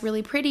catalog that's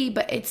really pretty,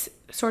 but it's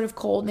sort of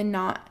cold and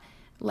not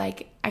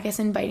like, I guess,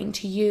 inviting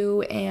to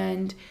you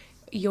and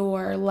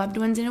your loved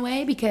ones in a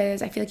way,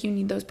 because I feel like you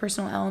need those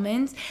personal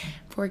elements.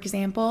 For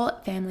example,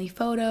 family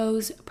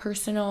photos,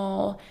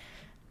 personal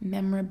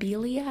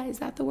memorabilia, is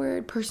that the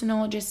word?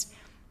 Personal just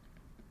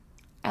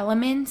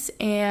elements,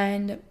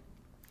 and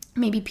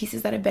maybe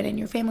pieces that have been in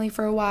your family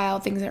for a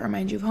while, things that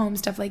remind you of home,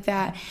 stuff like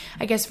that.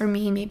 I guess for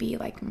me, maybe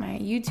like my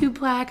YouTube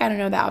plaque. I don't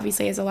know, that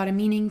obviously has a lot of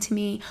meaning to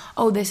me.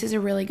 Oh, this is a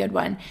really good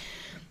one.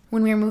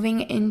 When we were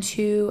moving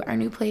into our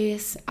new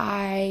place,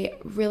 I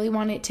really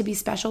wanted it to be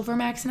special for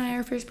Max and I,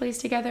 our first place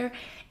together.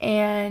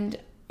 And,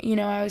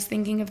 I was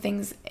thinking of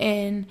things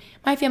in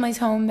my family's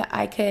home that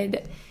I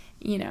could,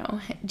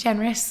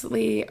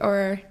 generously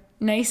or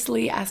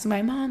nicely ask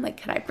my mom,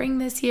 like, could I bring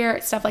this here?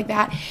 Stuff like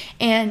that.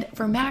 And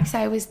for Max,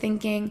 I was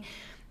thinking,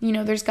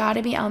 there's got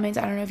to be elements.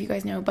 I don't know if you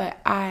guys know, but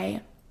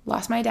I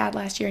lost my dad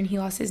last year and he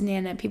lost his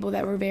Nana, people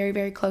that were very,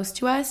 very close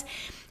to us.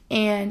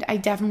 And I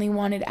definitely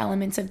wanted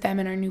elements of them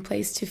in our new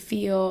place to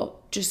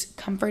feel just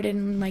comforted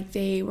and like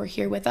they were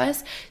here with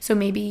us. So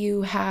maybe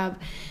you have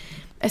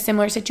a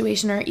similar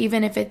situation, or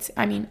even if it's,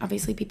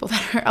 obviously people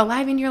that are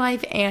alive in your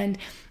life and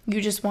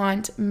you just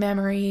want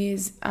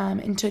memories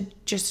and to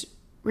just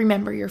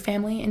remember your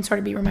family and sort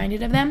of be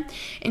reminded of them.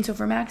 And so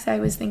for Max, I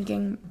was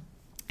thinking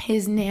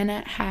his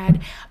Nana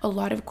had a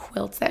lot of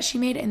quilts that she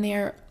made, and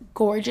they're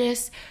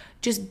gorgeous,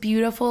 just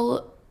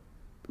beautiful,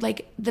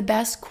 like the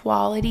best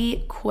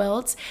quality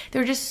quilts.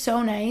 They're just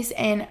so nice,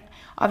 and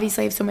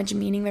obviously have so much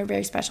meaning. They're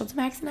very special to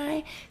Max and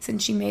I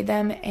since she made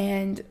them,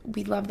 and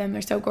we love them.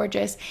 They're so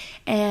gorgeous.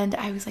 And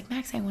I was like,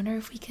 Max, I wonder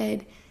if we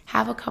could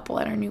have a couple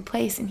at our new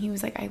place. And he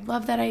was like, I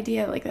love that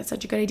idea. Like, that's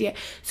such a good idea.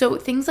 So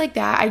things like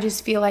that, I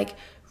just feel like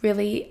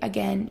really,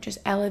 again, just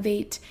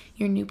elevate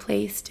your new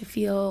place to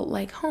feel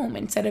like home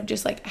instead of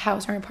just like a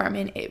house or an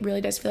apartment. It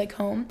really does feel like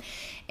home.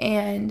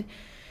 And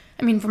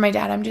for my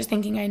dad, I'm just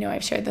thinking, I know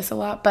I've shared this a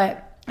lot,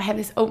 but I have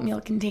this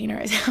oatmeal container.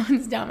 It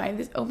sounds dumb. I have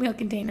this oatmeal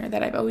container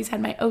that I've always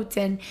had my oats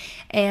in,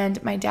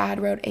 and my dad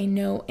wrote a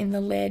note in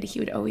the lid. He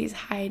would always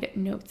hide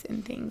notes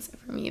and things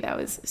for me. That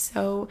was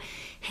so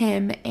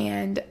him.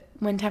 And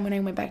one time when I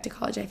went back to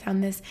college, I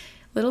found this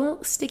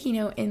little sticky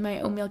note in my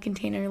oatmeal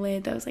container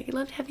lid that was like, I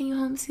loved having you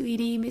home,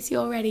 sweetie. Miss you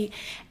already.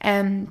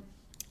 And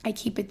I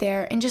keep it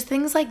there. And just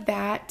things like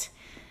that.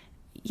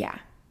 Yeah.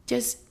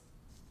 Just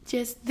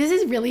this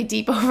is really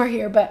deep over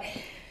here, but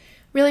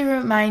really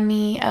remind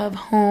me of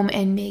home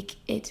and make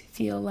it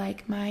feel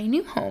like my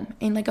new home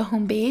and like a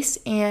home base.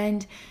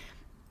 And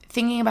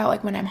thinking about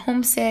like when I'm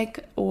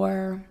homesick,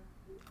 or,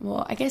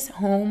 well, I guess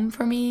home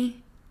for me,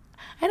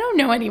 I don't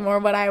know anymore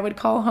what I would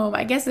call home.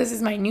 I guess this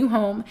is my new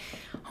home.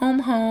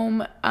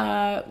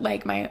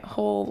 Like my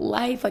whole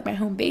life, like my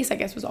home base, I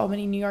guess, was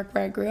Albany, New York,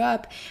 where I grew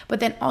up. But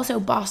then also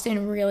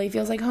Boston really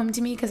feels like home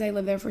to me because I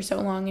lived there for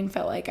so long and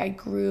felt like I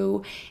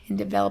grew and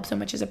developed so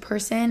much as a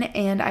person.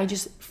 And I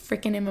just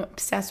freaking am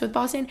obsessed with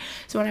Boston.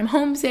 So when I'm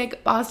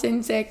homesick,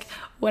 Boston sick,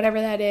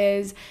 whatever that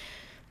is,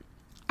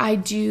 I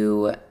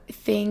do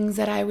things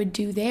that I would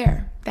do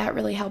there. That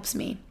really helps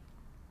me.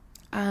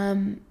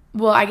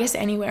 well, I guess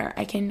anywhere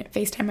I can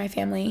FaceTime my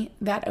family.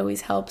 That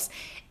always helps.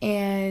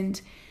 And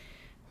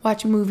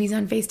watch movies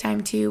on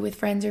FaceTime too with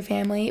friends or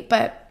family.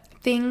 But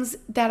things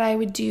that I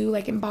would do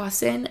like in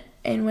Boston,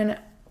 and what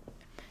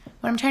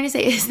I'm trying to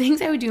say is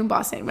things I would do in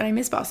Boston, when I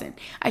miss Boston,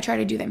 I try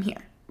to do them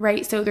here,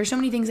 right? So there's so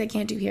many things I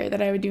can't do here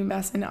that I would do in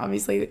Boston,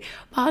 obviously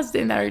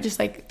Boston, that are just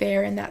like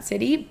there in that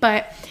city.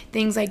 But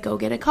things like go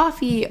get a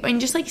coffee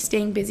and just like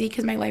staying busy,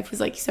 because my life was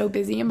like so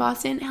busy in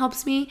Boston,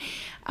 helps me.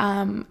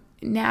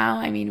 Now,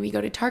 I mean, we go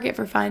to Target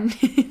for fun.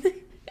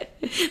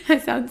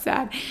 That sounds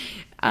sad.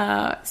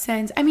 Not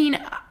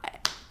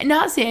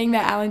saying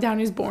that Allentown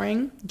is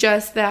boring,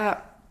 just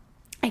that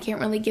I can't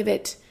really give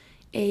it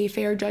a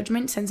fair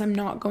judgment since I'm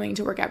not going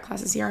to workout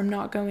classes here. I'm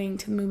not going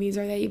to the movies.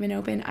 Are they even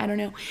open? I don't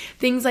know.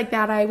 Things like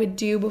that I would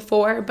do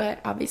before, but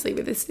obviously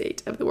with the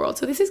state of the world.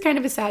 So this is kind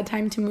of a sad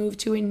time to move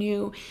to a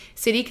new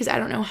city, because I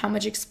don't know how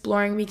much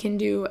exploring we can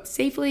do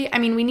safely. I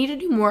mean, we need to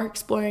do more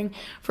exploring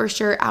for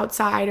sure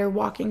outside, or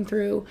walking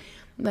through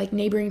like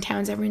neighboring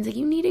towns. Everyone's like,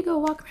 you need to go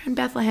walk around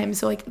Bethlehem.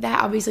 So like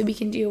that obviously we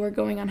can do. We're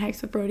going on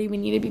hikes with Brody. We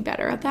need to be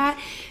better at that,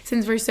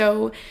 since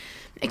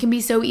it can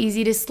be so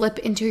easy to slip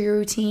into your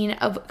routine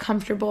of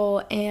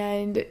comfortable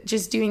and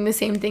just doing the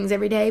same things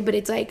every day. But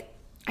it's like,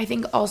 I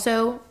think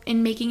also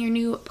in making your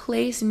new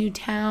place, new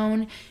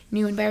town,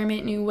 new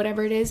environment, new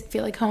whatever it is,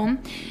 feel like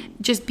home,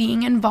 just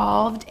being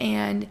involved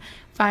and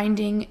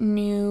finding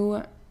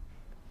new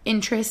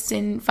interests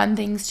and fun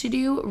things to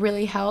do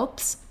really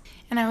helps.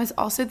 And I was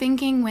also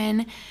thinking,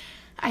 when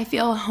I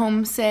feel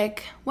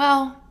homesick,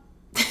 well,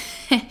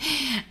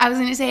 I was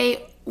going to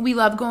say we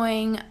love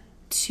going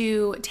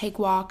to take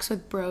walks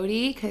with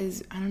Brody,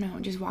 because I don't know,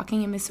 just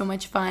walking him is so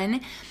much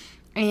fun,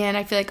 and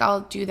I feel like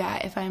I'll do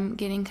that if I'm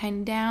getting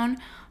kind of down.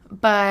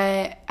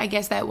 But I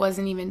guess that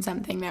wasn't even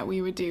something that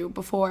we would do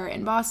before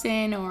in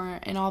Boston or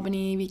in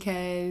Albany,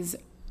 because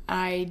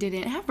I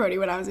didn't have Brody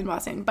when I was in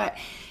Boston. But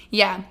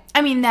yeah,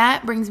 I mean,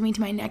 that brings me to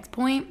my next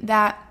point,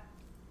 that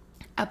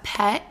a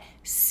pet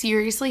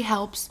seriously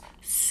helps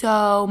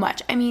so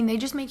much. I mean, they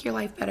just make your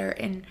life better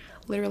in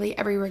literally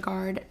every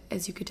regard.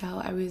 As you could tell,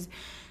 I was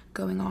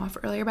going off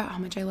earlier about how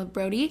much I love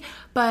Brody.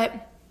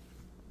 But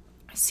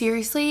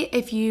seriously,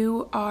 if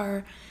you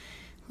are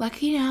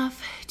lucky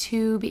enough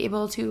to be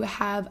able to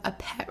have a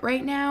pet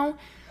right now,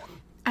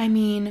 I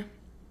mean,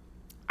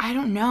 I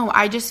don't know.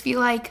 I just feel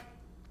like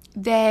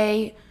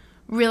they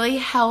really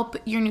help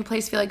your new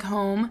place feel like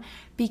home,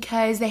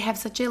 because they have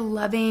such a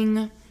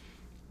loving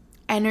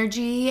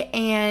energy,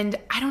 and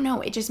I don't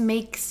know, it just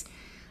makes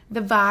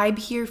the vibe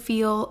here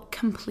feel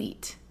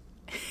complete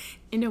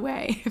in a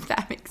way, if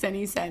that makes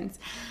any sense.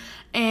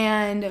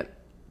 And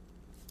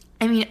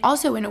I mean,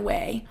 also in a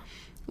way,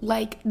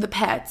 like the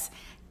pets,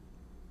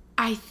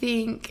 I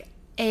think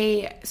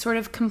a sort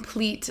of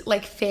complete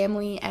like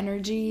family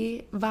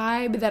energy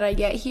vibe that I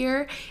get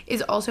here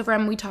is also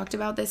from, we talked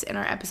about this in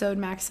our episode,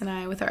 Max and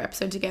I, with our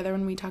episode together,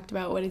 when we talked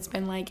about what it's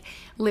been like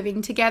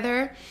living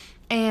together.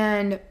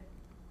 And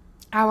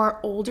our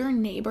older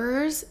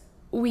neighbors,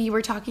 we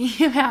were talking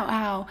about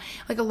how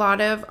like a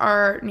lot of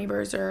our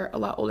neighbors are a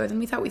lot older than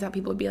we thought. We thought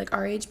people would be like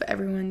our age, but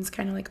everyone's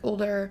kind of like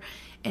older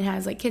and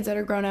has like kids that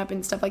are grown up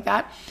and stuff like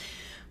that.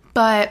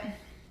 But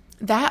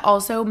that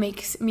also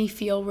makes me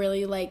feel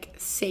really like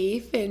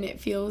safe, and it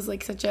feels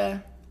like such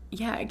a,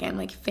 yeah, again,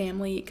 like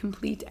family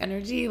complete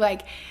energy.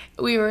 Like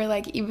we were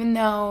like, even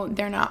though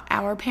they're not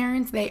our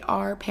parents, they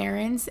are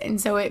parents.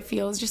 And so it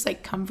feels just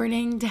like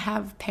comforting to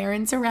have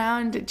parents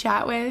around to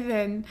chat with.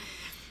 And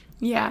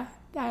yeah,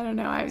 I don't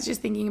know. I was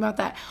just thinking about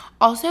that.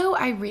 Also,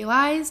 I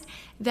realized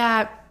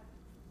that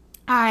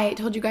I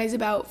told you guys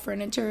about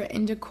furniture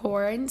and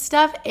decor and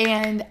stuff.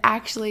 And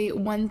actually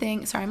one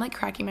thing, sorry, I'm like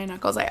cracking my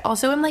knuckles. I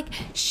also am like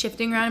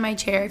shifting around in my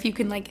chair. If you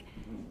can like,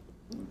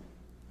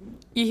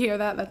 you hear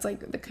that? That's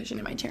like the cushion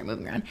in my chair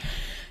moving around.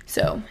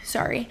 So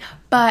sorry.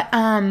 But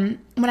when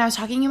I was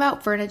talking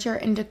about furniture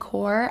and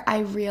decor, I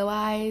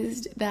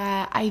realized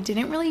that I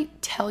didn't really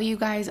tell you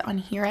guys on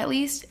here, at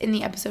least in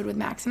the episode with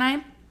Max and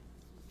I,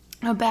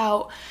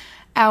 about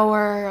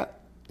our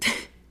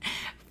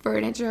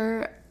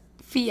furniture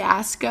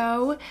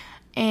fiasco.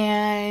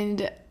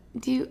 And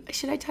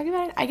should I talk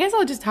about it? I guess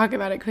I'll just talk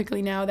about it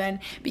quickly now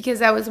then, because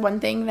that was one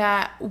thing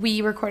that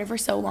we recorded for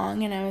so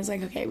long, and I was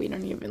like, okay, we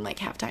don't even like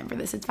have time for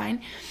this, it's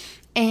fine.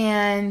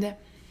 And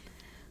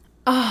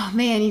oh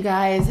man, you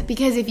guys,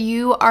 because if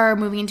you are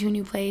moving into a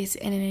new place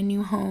and in a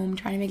new home,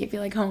 trying to make it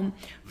feel like home,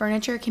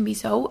 furniture can be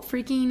so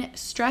freaking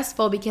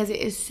stressful because it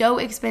is so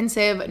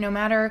expensive. No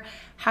matter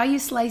how you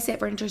slice it,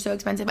 furniture is so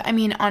expensive. I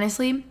mean,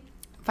 honestly,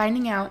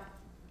 finding out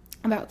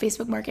about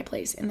Facebook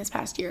Marketplace in this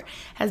past year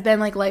has been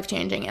like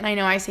life-changing, and I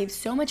know I saved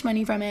so much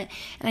money from it.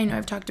 And I know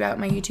I've talked about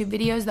my YouTube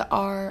videos, the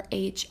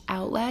RH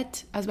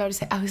outlet. I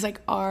was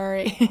like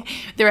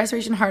the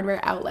Restoration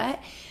Hardware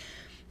outlet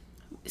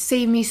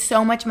saved me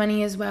so much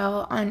money as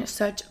well on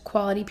such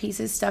quality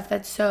pieces, stuff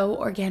that's so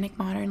organic,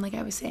 modern, like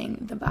I was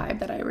saying, the vibe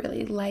that I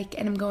really like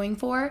and I'm going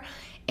for.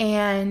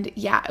 And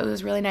yeah, it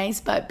was really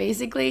nice. But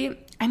basically,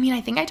 I mean,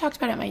 I think I talked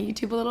about it on my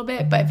YouTube a little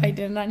bit, but if I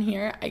didn't on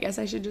here, I guess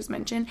I should just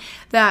mention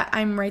that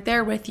I'm right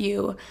there with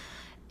you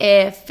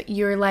if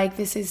you're like,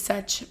 this is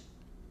such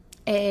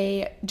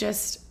a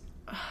just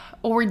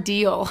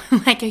ordeal,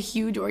 like a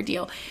huge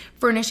ordeal,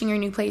 furnishing your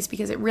new place,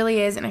 because it really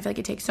is. And I feel like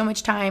it takes so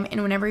much time.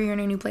 And whenever you're in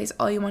a new place,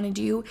 all you want to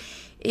do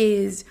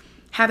is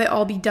have it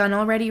all be done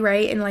already,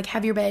 right? And like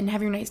have your bed and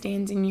have your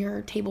nightstands and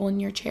your table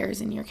and your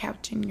chairs and your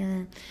couch and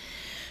your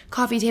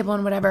coffee table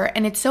and whatever.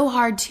 And it's so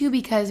hard too,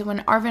 because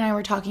when Arvin and I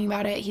were talking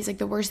about it, he's like,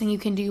 the worst thing you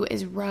can do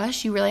is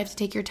rush. You really have to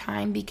take your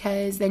time,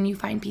 because then you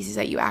find pieces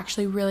that you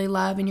actually really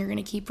love and you're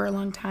going to keep for a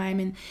long time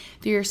and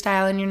through your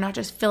style, and you're not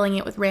just filling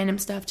it with random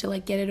stuff to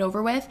like get it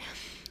over with,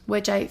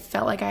 which I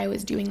felt like I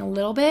was doing a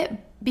little bit,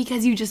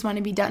 because you just want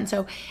to be done.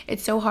 So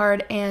it's so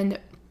hard. And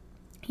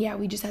yeah,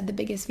 we just had the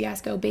biggest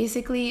fiasco.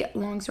 Basically,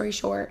 long story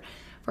short,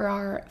 for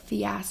our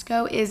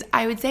fiasco is,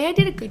 I would say I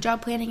did a good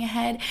job planning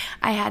ahead.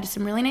 I had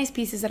some really nice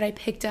pieces that I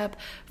picked up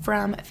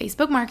from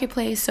Facebook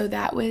Marketplace, so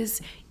that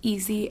was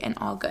easy and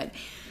all good.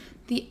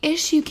 The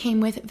issue came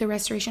with the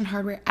Restoration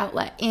Hardware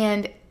outlet,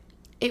 and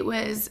it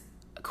was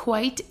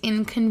quite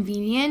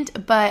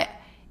inconvenient, but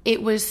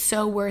it was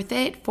so worth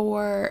it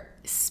for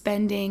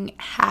spending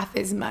half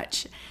as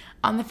much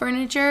on the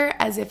furniture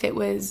as if it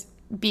was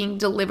being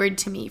delivered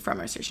to me from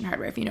Restoration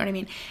Hardware, if you know what I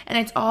mean. And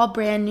it's all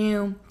brand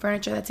new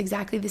furniture that's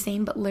exactly the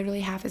same, but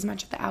literally half as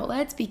much at the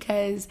outlets,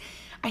 because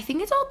I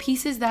think it's all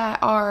pieces that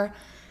are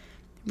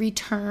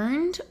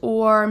returned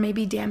or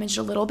maybe damaged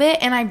a little bit.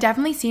 And I've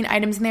definitely seen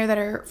items in there that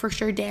are for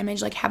sure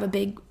damaged, like have a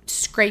big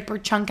scrape or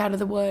chunk out of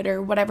the wood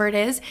or whatever it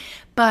is.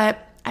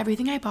 But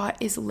everything I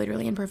bought is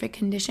literally in perfect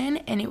condition,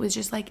 and it was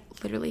just like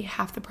literally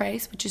half the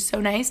price, which is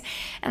so nice.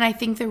 And I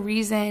think the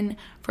reason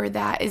for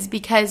that is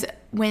because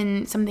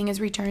when something is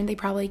returned, they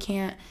probably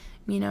can't,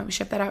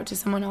 ship that out to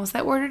someone else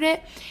that ordered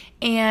it,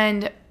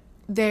 and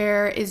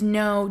there is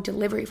no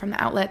delivery from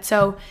the outlet.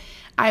 So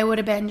I would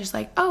have been just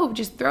like, oh,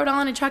 just throw it all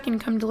in a truck and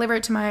come deliver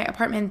it to my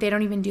apartment. They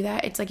don't even do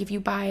that. It's like if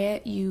you buy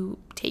it, you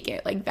take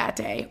it like that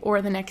day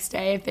or the next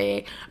day if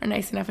they are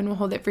nice enough and will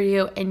hold it for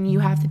you, and you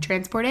have to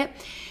transport it.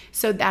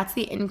 So that's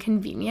the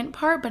inconvenient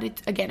part, but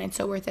it's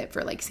so worth it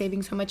for like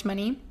saving so much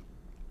money.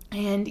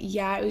 And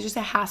yeah, it was just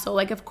a hassle.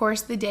 Like, of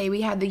course, the day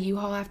we had the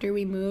U-Haul after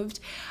we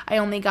moved, I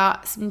only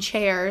got some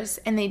chairs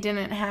and they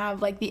didn't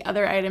have like the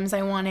other items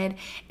I wanted.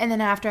 And then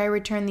after I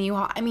returned the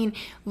U-Haul,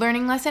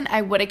 learning lesson,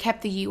 I would have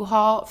kept the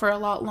U-Haul for a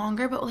lot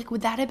longer, but like,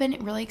 would that have been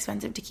really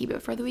expensive to keep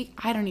it for the week?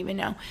 I don't even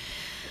know.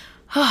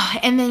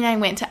 And then I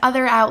went to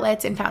other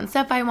outlets and found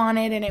stuff I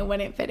wanted, and it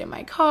wouldn't fit in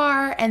my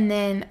car. And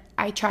then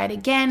I tried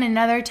again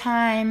another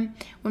time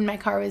when my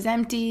car was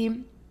empty,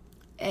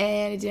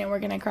 and it didn't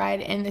work, and I cried.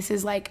 And this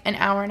is like an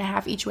hour and a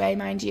half each way,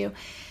 mind you.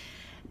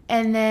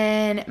 And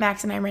then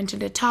Max and I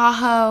rented a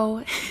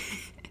Tahoe,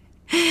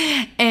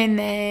 and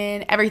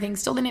then everything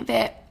still didn't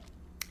fit.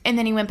 And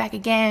then he went back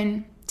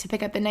again to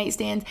pick up the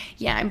nightstands.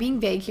 Yeah, I'm being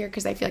vague here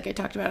because I feel like I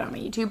talked about it on my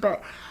YouTube,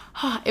 but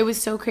it was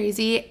so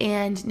crazy.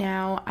 And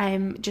now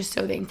I'm just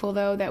so thankful,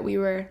 though, that I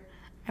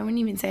wouldn't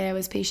even say I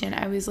was patient.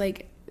 I was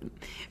like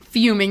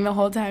fuming the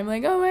whole time,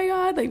 like, oh my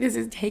God, like this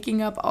is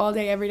taking up all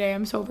day, every day.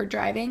 I'm so over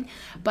driving.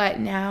 But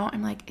now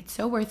I'm like, it's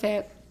so worth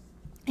it.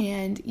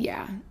 And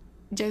yeah,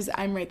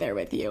 I'm right there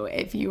with you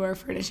if you are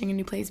furnishing a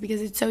new place,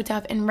 because it's so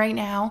tough. And right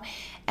now,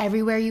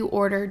 everywhere you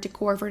order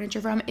decor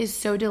furniture from is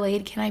so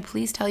delayed. Can I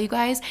please tell you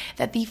guys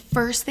that the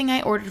first thing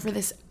I ordered for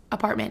this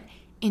apartment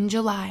in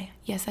July,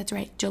 yes, that's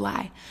right,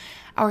 July,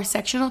 our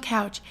sectional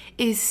couch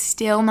is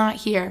still not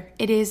here.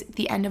 It is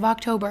the end of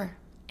October,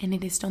 and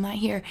it is still not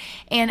here.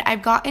 And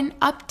I've gotten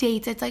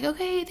updates. It's like,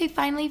 okay, they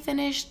finally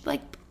finished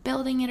like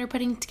building it or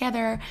putting it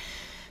together.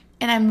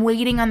 And I'm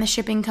waiting on the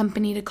shipping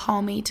company to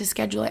call me to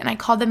schedule it. And I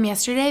called them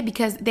yesterday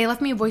because they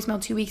left me a voicemail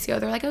 2 weeks ago.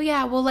 They're like, oh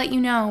yeah, we'll let you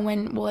know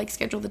when we'll like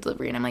schedule the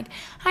delivery. And I'm like,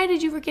 hi,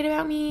 did you forget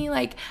about me?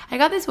 Like, I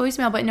got this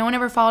voicemail, but no one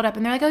ever followed up.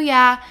 And they're like, oh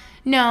yeah,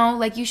 no,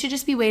 like you should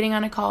just be waiting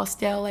on a call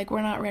still. Like,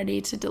 we're not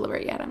ready to deliver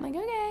it yet. I'm like,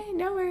 okay,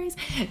 no worries.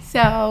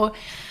 So,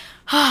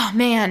 oh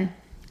man,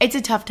 it's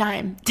a tough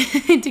time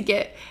to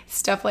get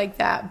stuff like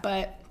that.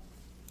 But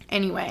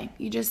anyway,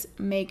 you just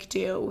make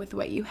do with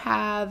what you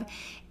have.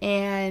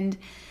 And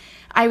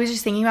I was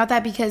just thinking about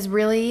that because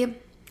really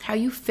how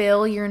you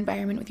fill your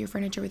environment with your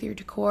furniture, with your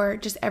decor,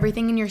 just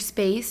everything in your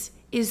space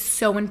is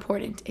so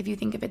important if you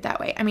think of it that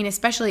way. I mean,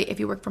 especially if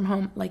you work from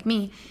home like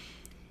me,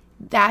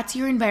 that's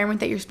your environment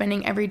that you're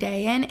spending every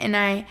day in. And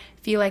I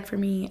feel like for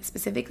me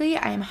specifically,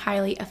 I am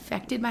highly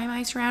affected by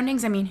my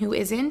surroundings. I mean, who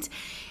isn't?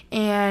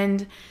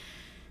 And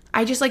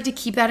I just like to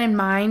keep that in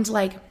mind.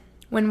 Like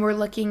when we're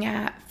looking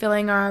at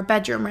filling our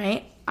bedroom,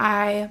 right?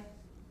 I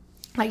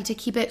like to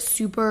keep it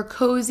super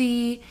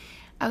cozy.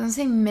 I was gonna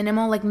say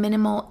minimal, like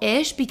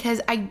minimal-ish,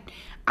 because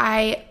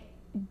I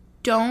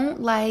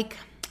don't like,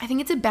 I think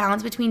it's a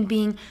balance between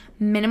being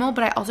minimal,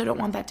 but I also don't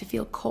want that to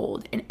feel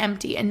cold and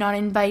empty and not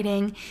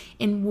inviting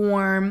and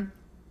warm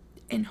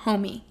and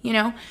homey, you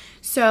know?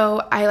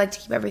 So I like to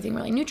keep everything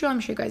really neutral.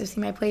 I'm sure you guys have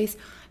seen my place,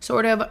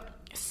 sort of.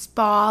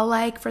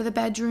 spa-like for the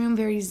bedroom,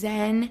 very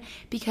zen,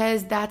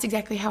 because that's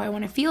exactly how I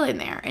want to feel in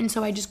there. And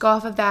so I just go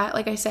off of that.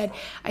 Like I said,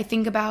 I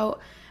think about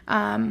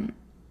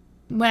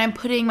when I'm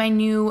putting my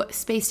new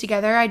space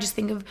together, I just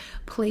think of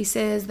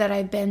places that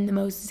I've been the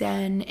most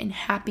zen and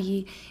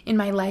happy in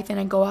my life, and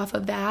I go off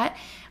of that,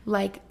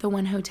 like the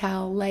One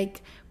Hotel,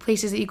 like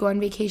places that you go on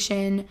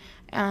vacation,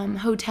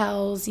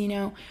 hotels,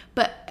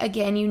 But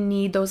again, you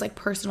need those like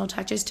personal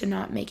touches to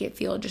not make it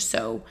feel just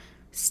so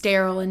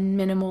sterile and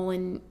minimal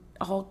and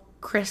all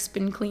crisp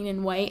and clean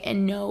and white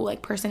and no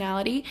like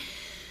personality.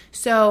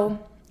 So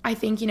I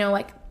think,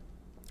 like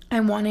I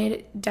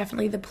wanted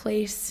definitely the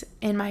place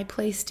in my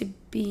place to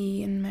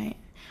be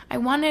I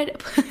wanted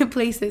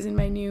places in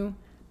my new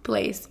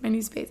place, my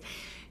new space,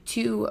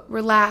 to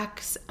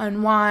relax,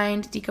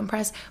 unwind,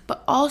 decompress,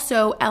 but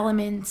also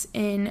elements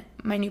in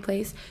my new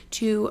place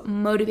to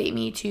motivate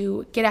me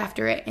to get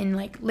after it and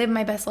like live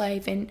my best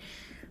life and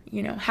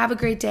have a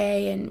great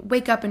day and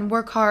wake up and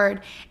work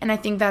hard. And I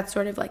think that's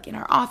sort of like in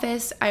our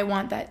office. I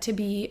want that to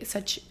be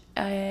such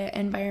an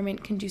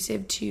environment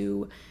conducive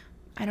to,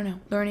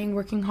 learning,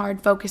 working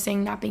hard,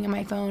 focusing, not being on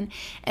my phone.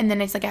 And then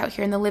it's like out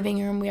here in the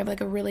living room, we have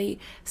like a really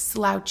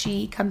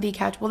slouchy, comfy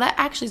couch. Well, that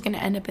actually is going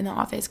to end up in the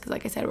office because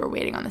like I said, we're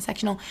waiting on the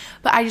sectional.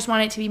 But I just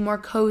want it to be more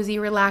cozy,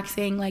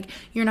 relaxing. Like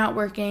you're not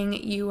working,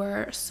 you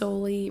are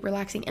solely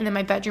relaxing. And then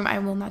my bedroom, I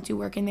will not do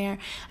work in there.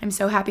 I'm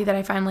so happy that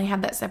I finally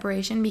have that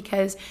separation,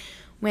 because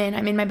when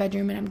I'm in my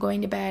bedroom and I'm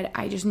going to bed,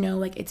 I just know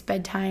like it's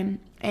bedtime,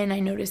 and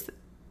I notice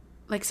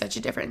like such a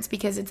difference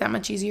because it's that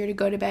much easier to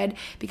go to bed,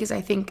 because I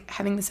think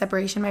having the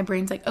separation, my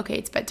brain's like, okay,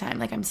 it's bedtime,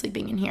 like I'm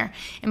sleeping in here.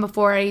 And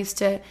before I used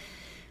to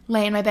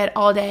lay in my bed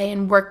all day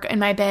and work in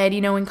my bed,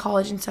 in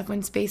college and stuff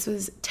when space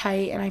was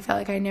tight and I felt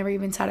like I never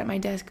even sat at my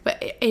desk.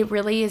 But it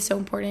really is so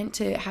important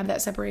to have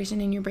that separation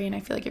in your brain.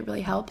 I feel like it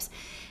really helps.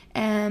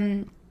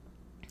 And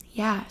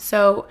yeah,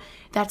 so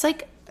that's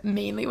like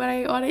mainly what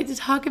I wanted to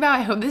talk about.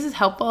 I hope this is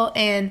helpful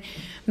in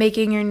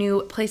making your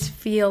new place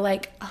feel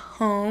like a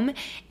home.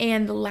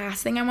 And the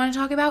last thing I want to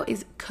talk about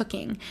is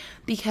cooking,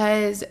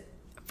 because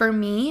for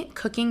me,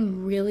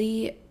 cooking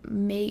really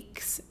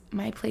makes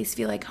my place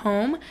feel like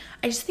home.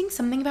 I just think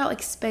something about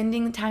like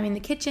spending the time in the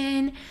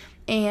kitchen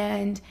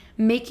and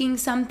making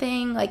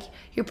something, like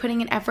you're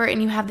putting an effort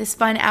and you have this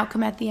fun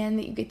outcome at the end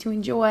that you get to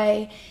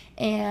enjoy.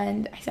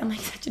 And I sound like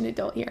such an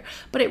adult here,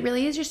 but it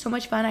really is just so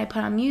much fun. I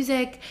put on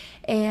music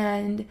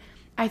and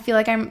I feel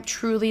like I'm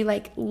truly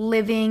like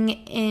living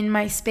in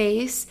my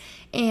space.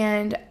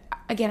 And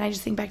again, I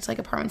just think back to like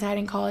apartments I had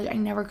in college. I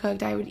never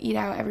cooked. I would eat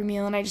out every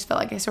meal and I just felt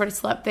like I sort of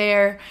slept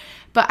there,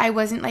 but I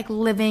wasn't like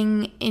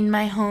living in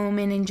my home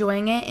and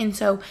enjoying it. And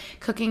so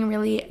cooking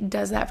really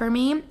does that for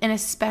me. And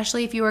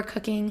especially if you are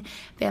cooking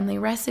family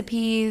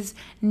recipes,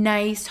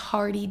 nice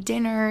hearty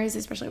dinners,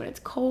 especially when it's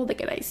cold,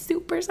 like a nice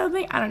soup or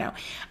something. I don't know.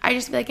 I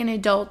just feel like an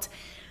adult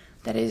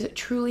that is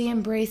truly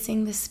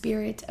embracing the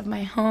spirit of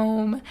my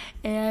home.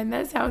 And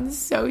that sounds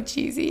so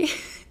cheesy.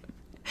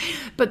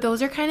 But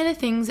those are kind of the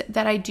things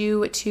that I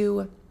do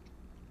to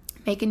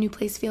make a new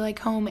place feel like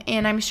home.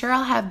 And I'm sure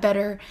I'll have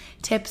better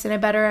tips and a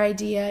better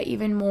idea,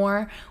 even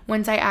more,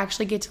 once I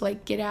actually get to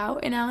like get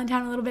out in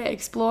Allentown a little bit,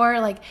 explore.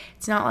 Like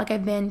it's not like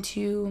I've been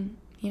to,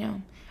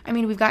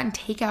 we've gotten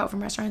takeout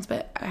from restaurants,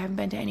 but I haven't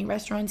been to any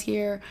restaurants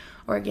here,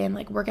 or again,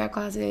 like workout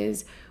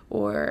classes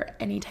or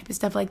any type of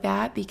stuff like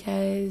that,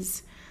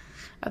 because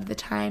of the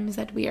times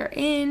that we are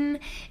in,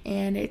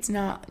 and it's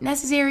not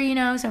necessary,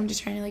 so I'm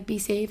just trying to like be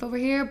safe over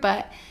here.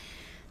 But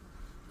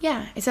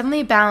yeah, it's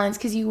definitely a balance,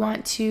 because you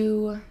want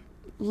to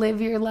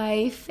live your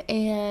life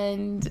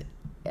and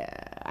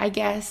I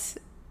guess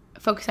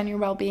focus on your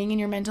well-being and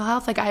your mental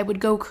health. Like I would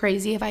go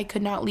crazy if I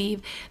could not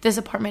leave this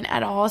apartment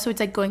at all. So it's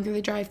like going through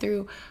the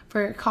drive-through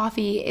for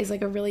coffee is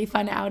like a really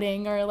fun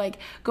outing, or like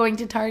going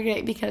to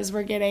Target because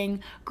we're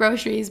getting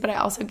groceries, but I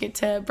also get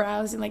to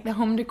browse in like the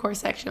home decor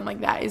section.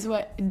 Like that is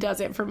what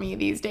does it for me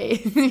these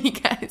days,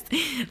 because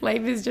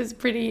life is just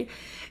pretty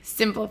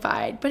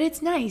simplified, but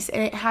it's nice.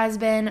 And it has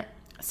been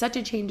such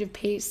a change of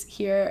pace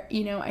here.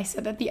 I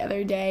said that the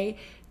other day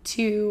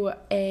to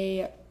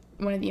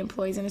one of the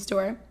employees in a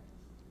store.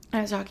 I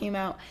was talking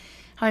about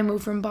how I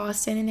moved from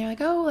Boston, and they're like,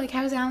 oh, like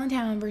how's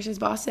Allentown versus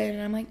Boston?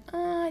 And I'm like,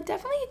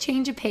 definitely a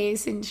change of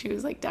pace. And she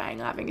was like dying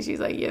laughing. She's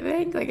like, you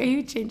think? Like a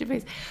huge change of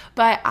pace.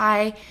 But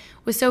I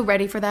was so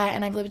ready for that,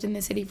 and I've lived in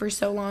the city for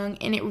so long,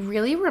 and it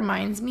really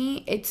reminds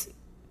me, it's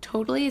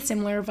totally a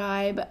similar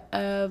vibe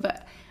of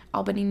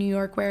Albany, New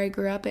York, where I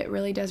grew up. It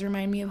really does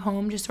remind me of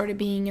home, just sort of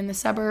being in the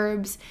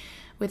suburbs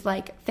with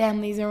like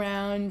families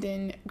around,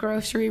 and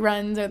grocery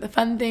runs are the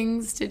fun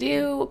things to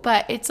do.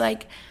 But it's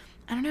like,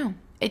 I don't know,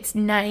 it's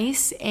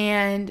nice.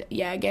 And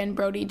yeah, again,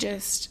 Brody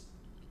just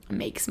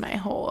makes my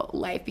whole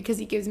life, because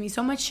he gives me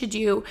so much to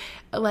do,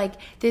 like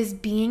this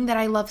being that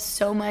I love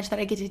so much, that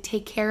I get to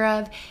take care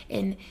of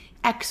and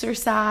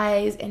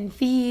exercise and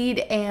feed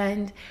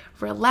and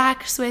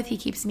relax with. He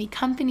keeps me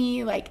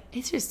company. Like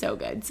it's just so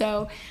good.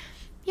 So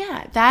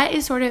yeah, that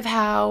is sort of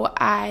how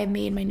I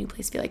made my new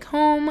place feel like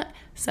home.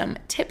 Some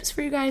tips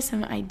for you guys,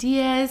 some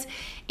ideas.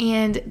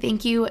 And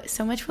thank you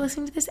so much for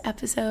listening to this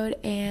episode,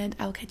 and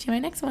I'll catch you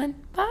in my next one.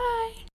 Bye.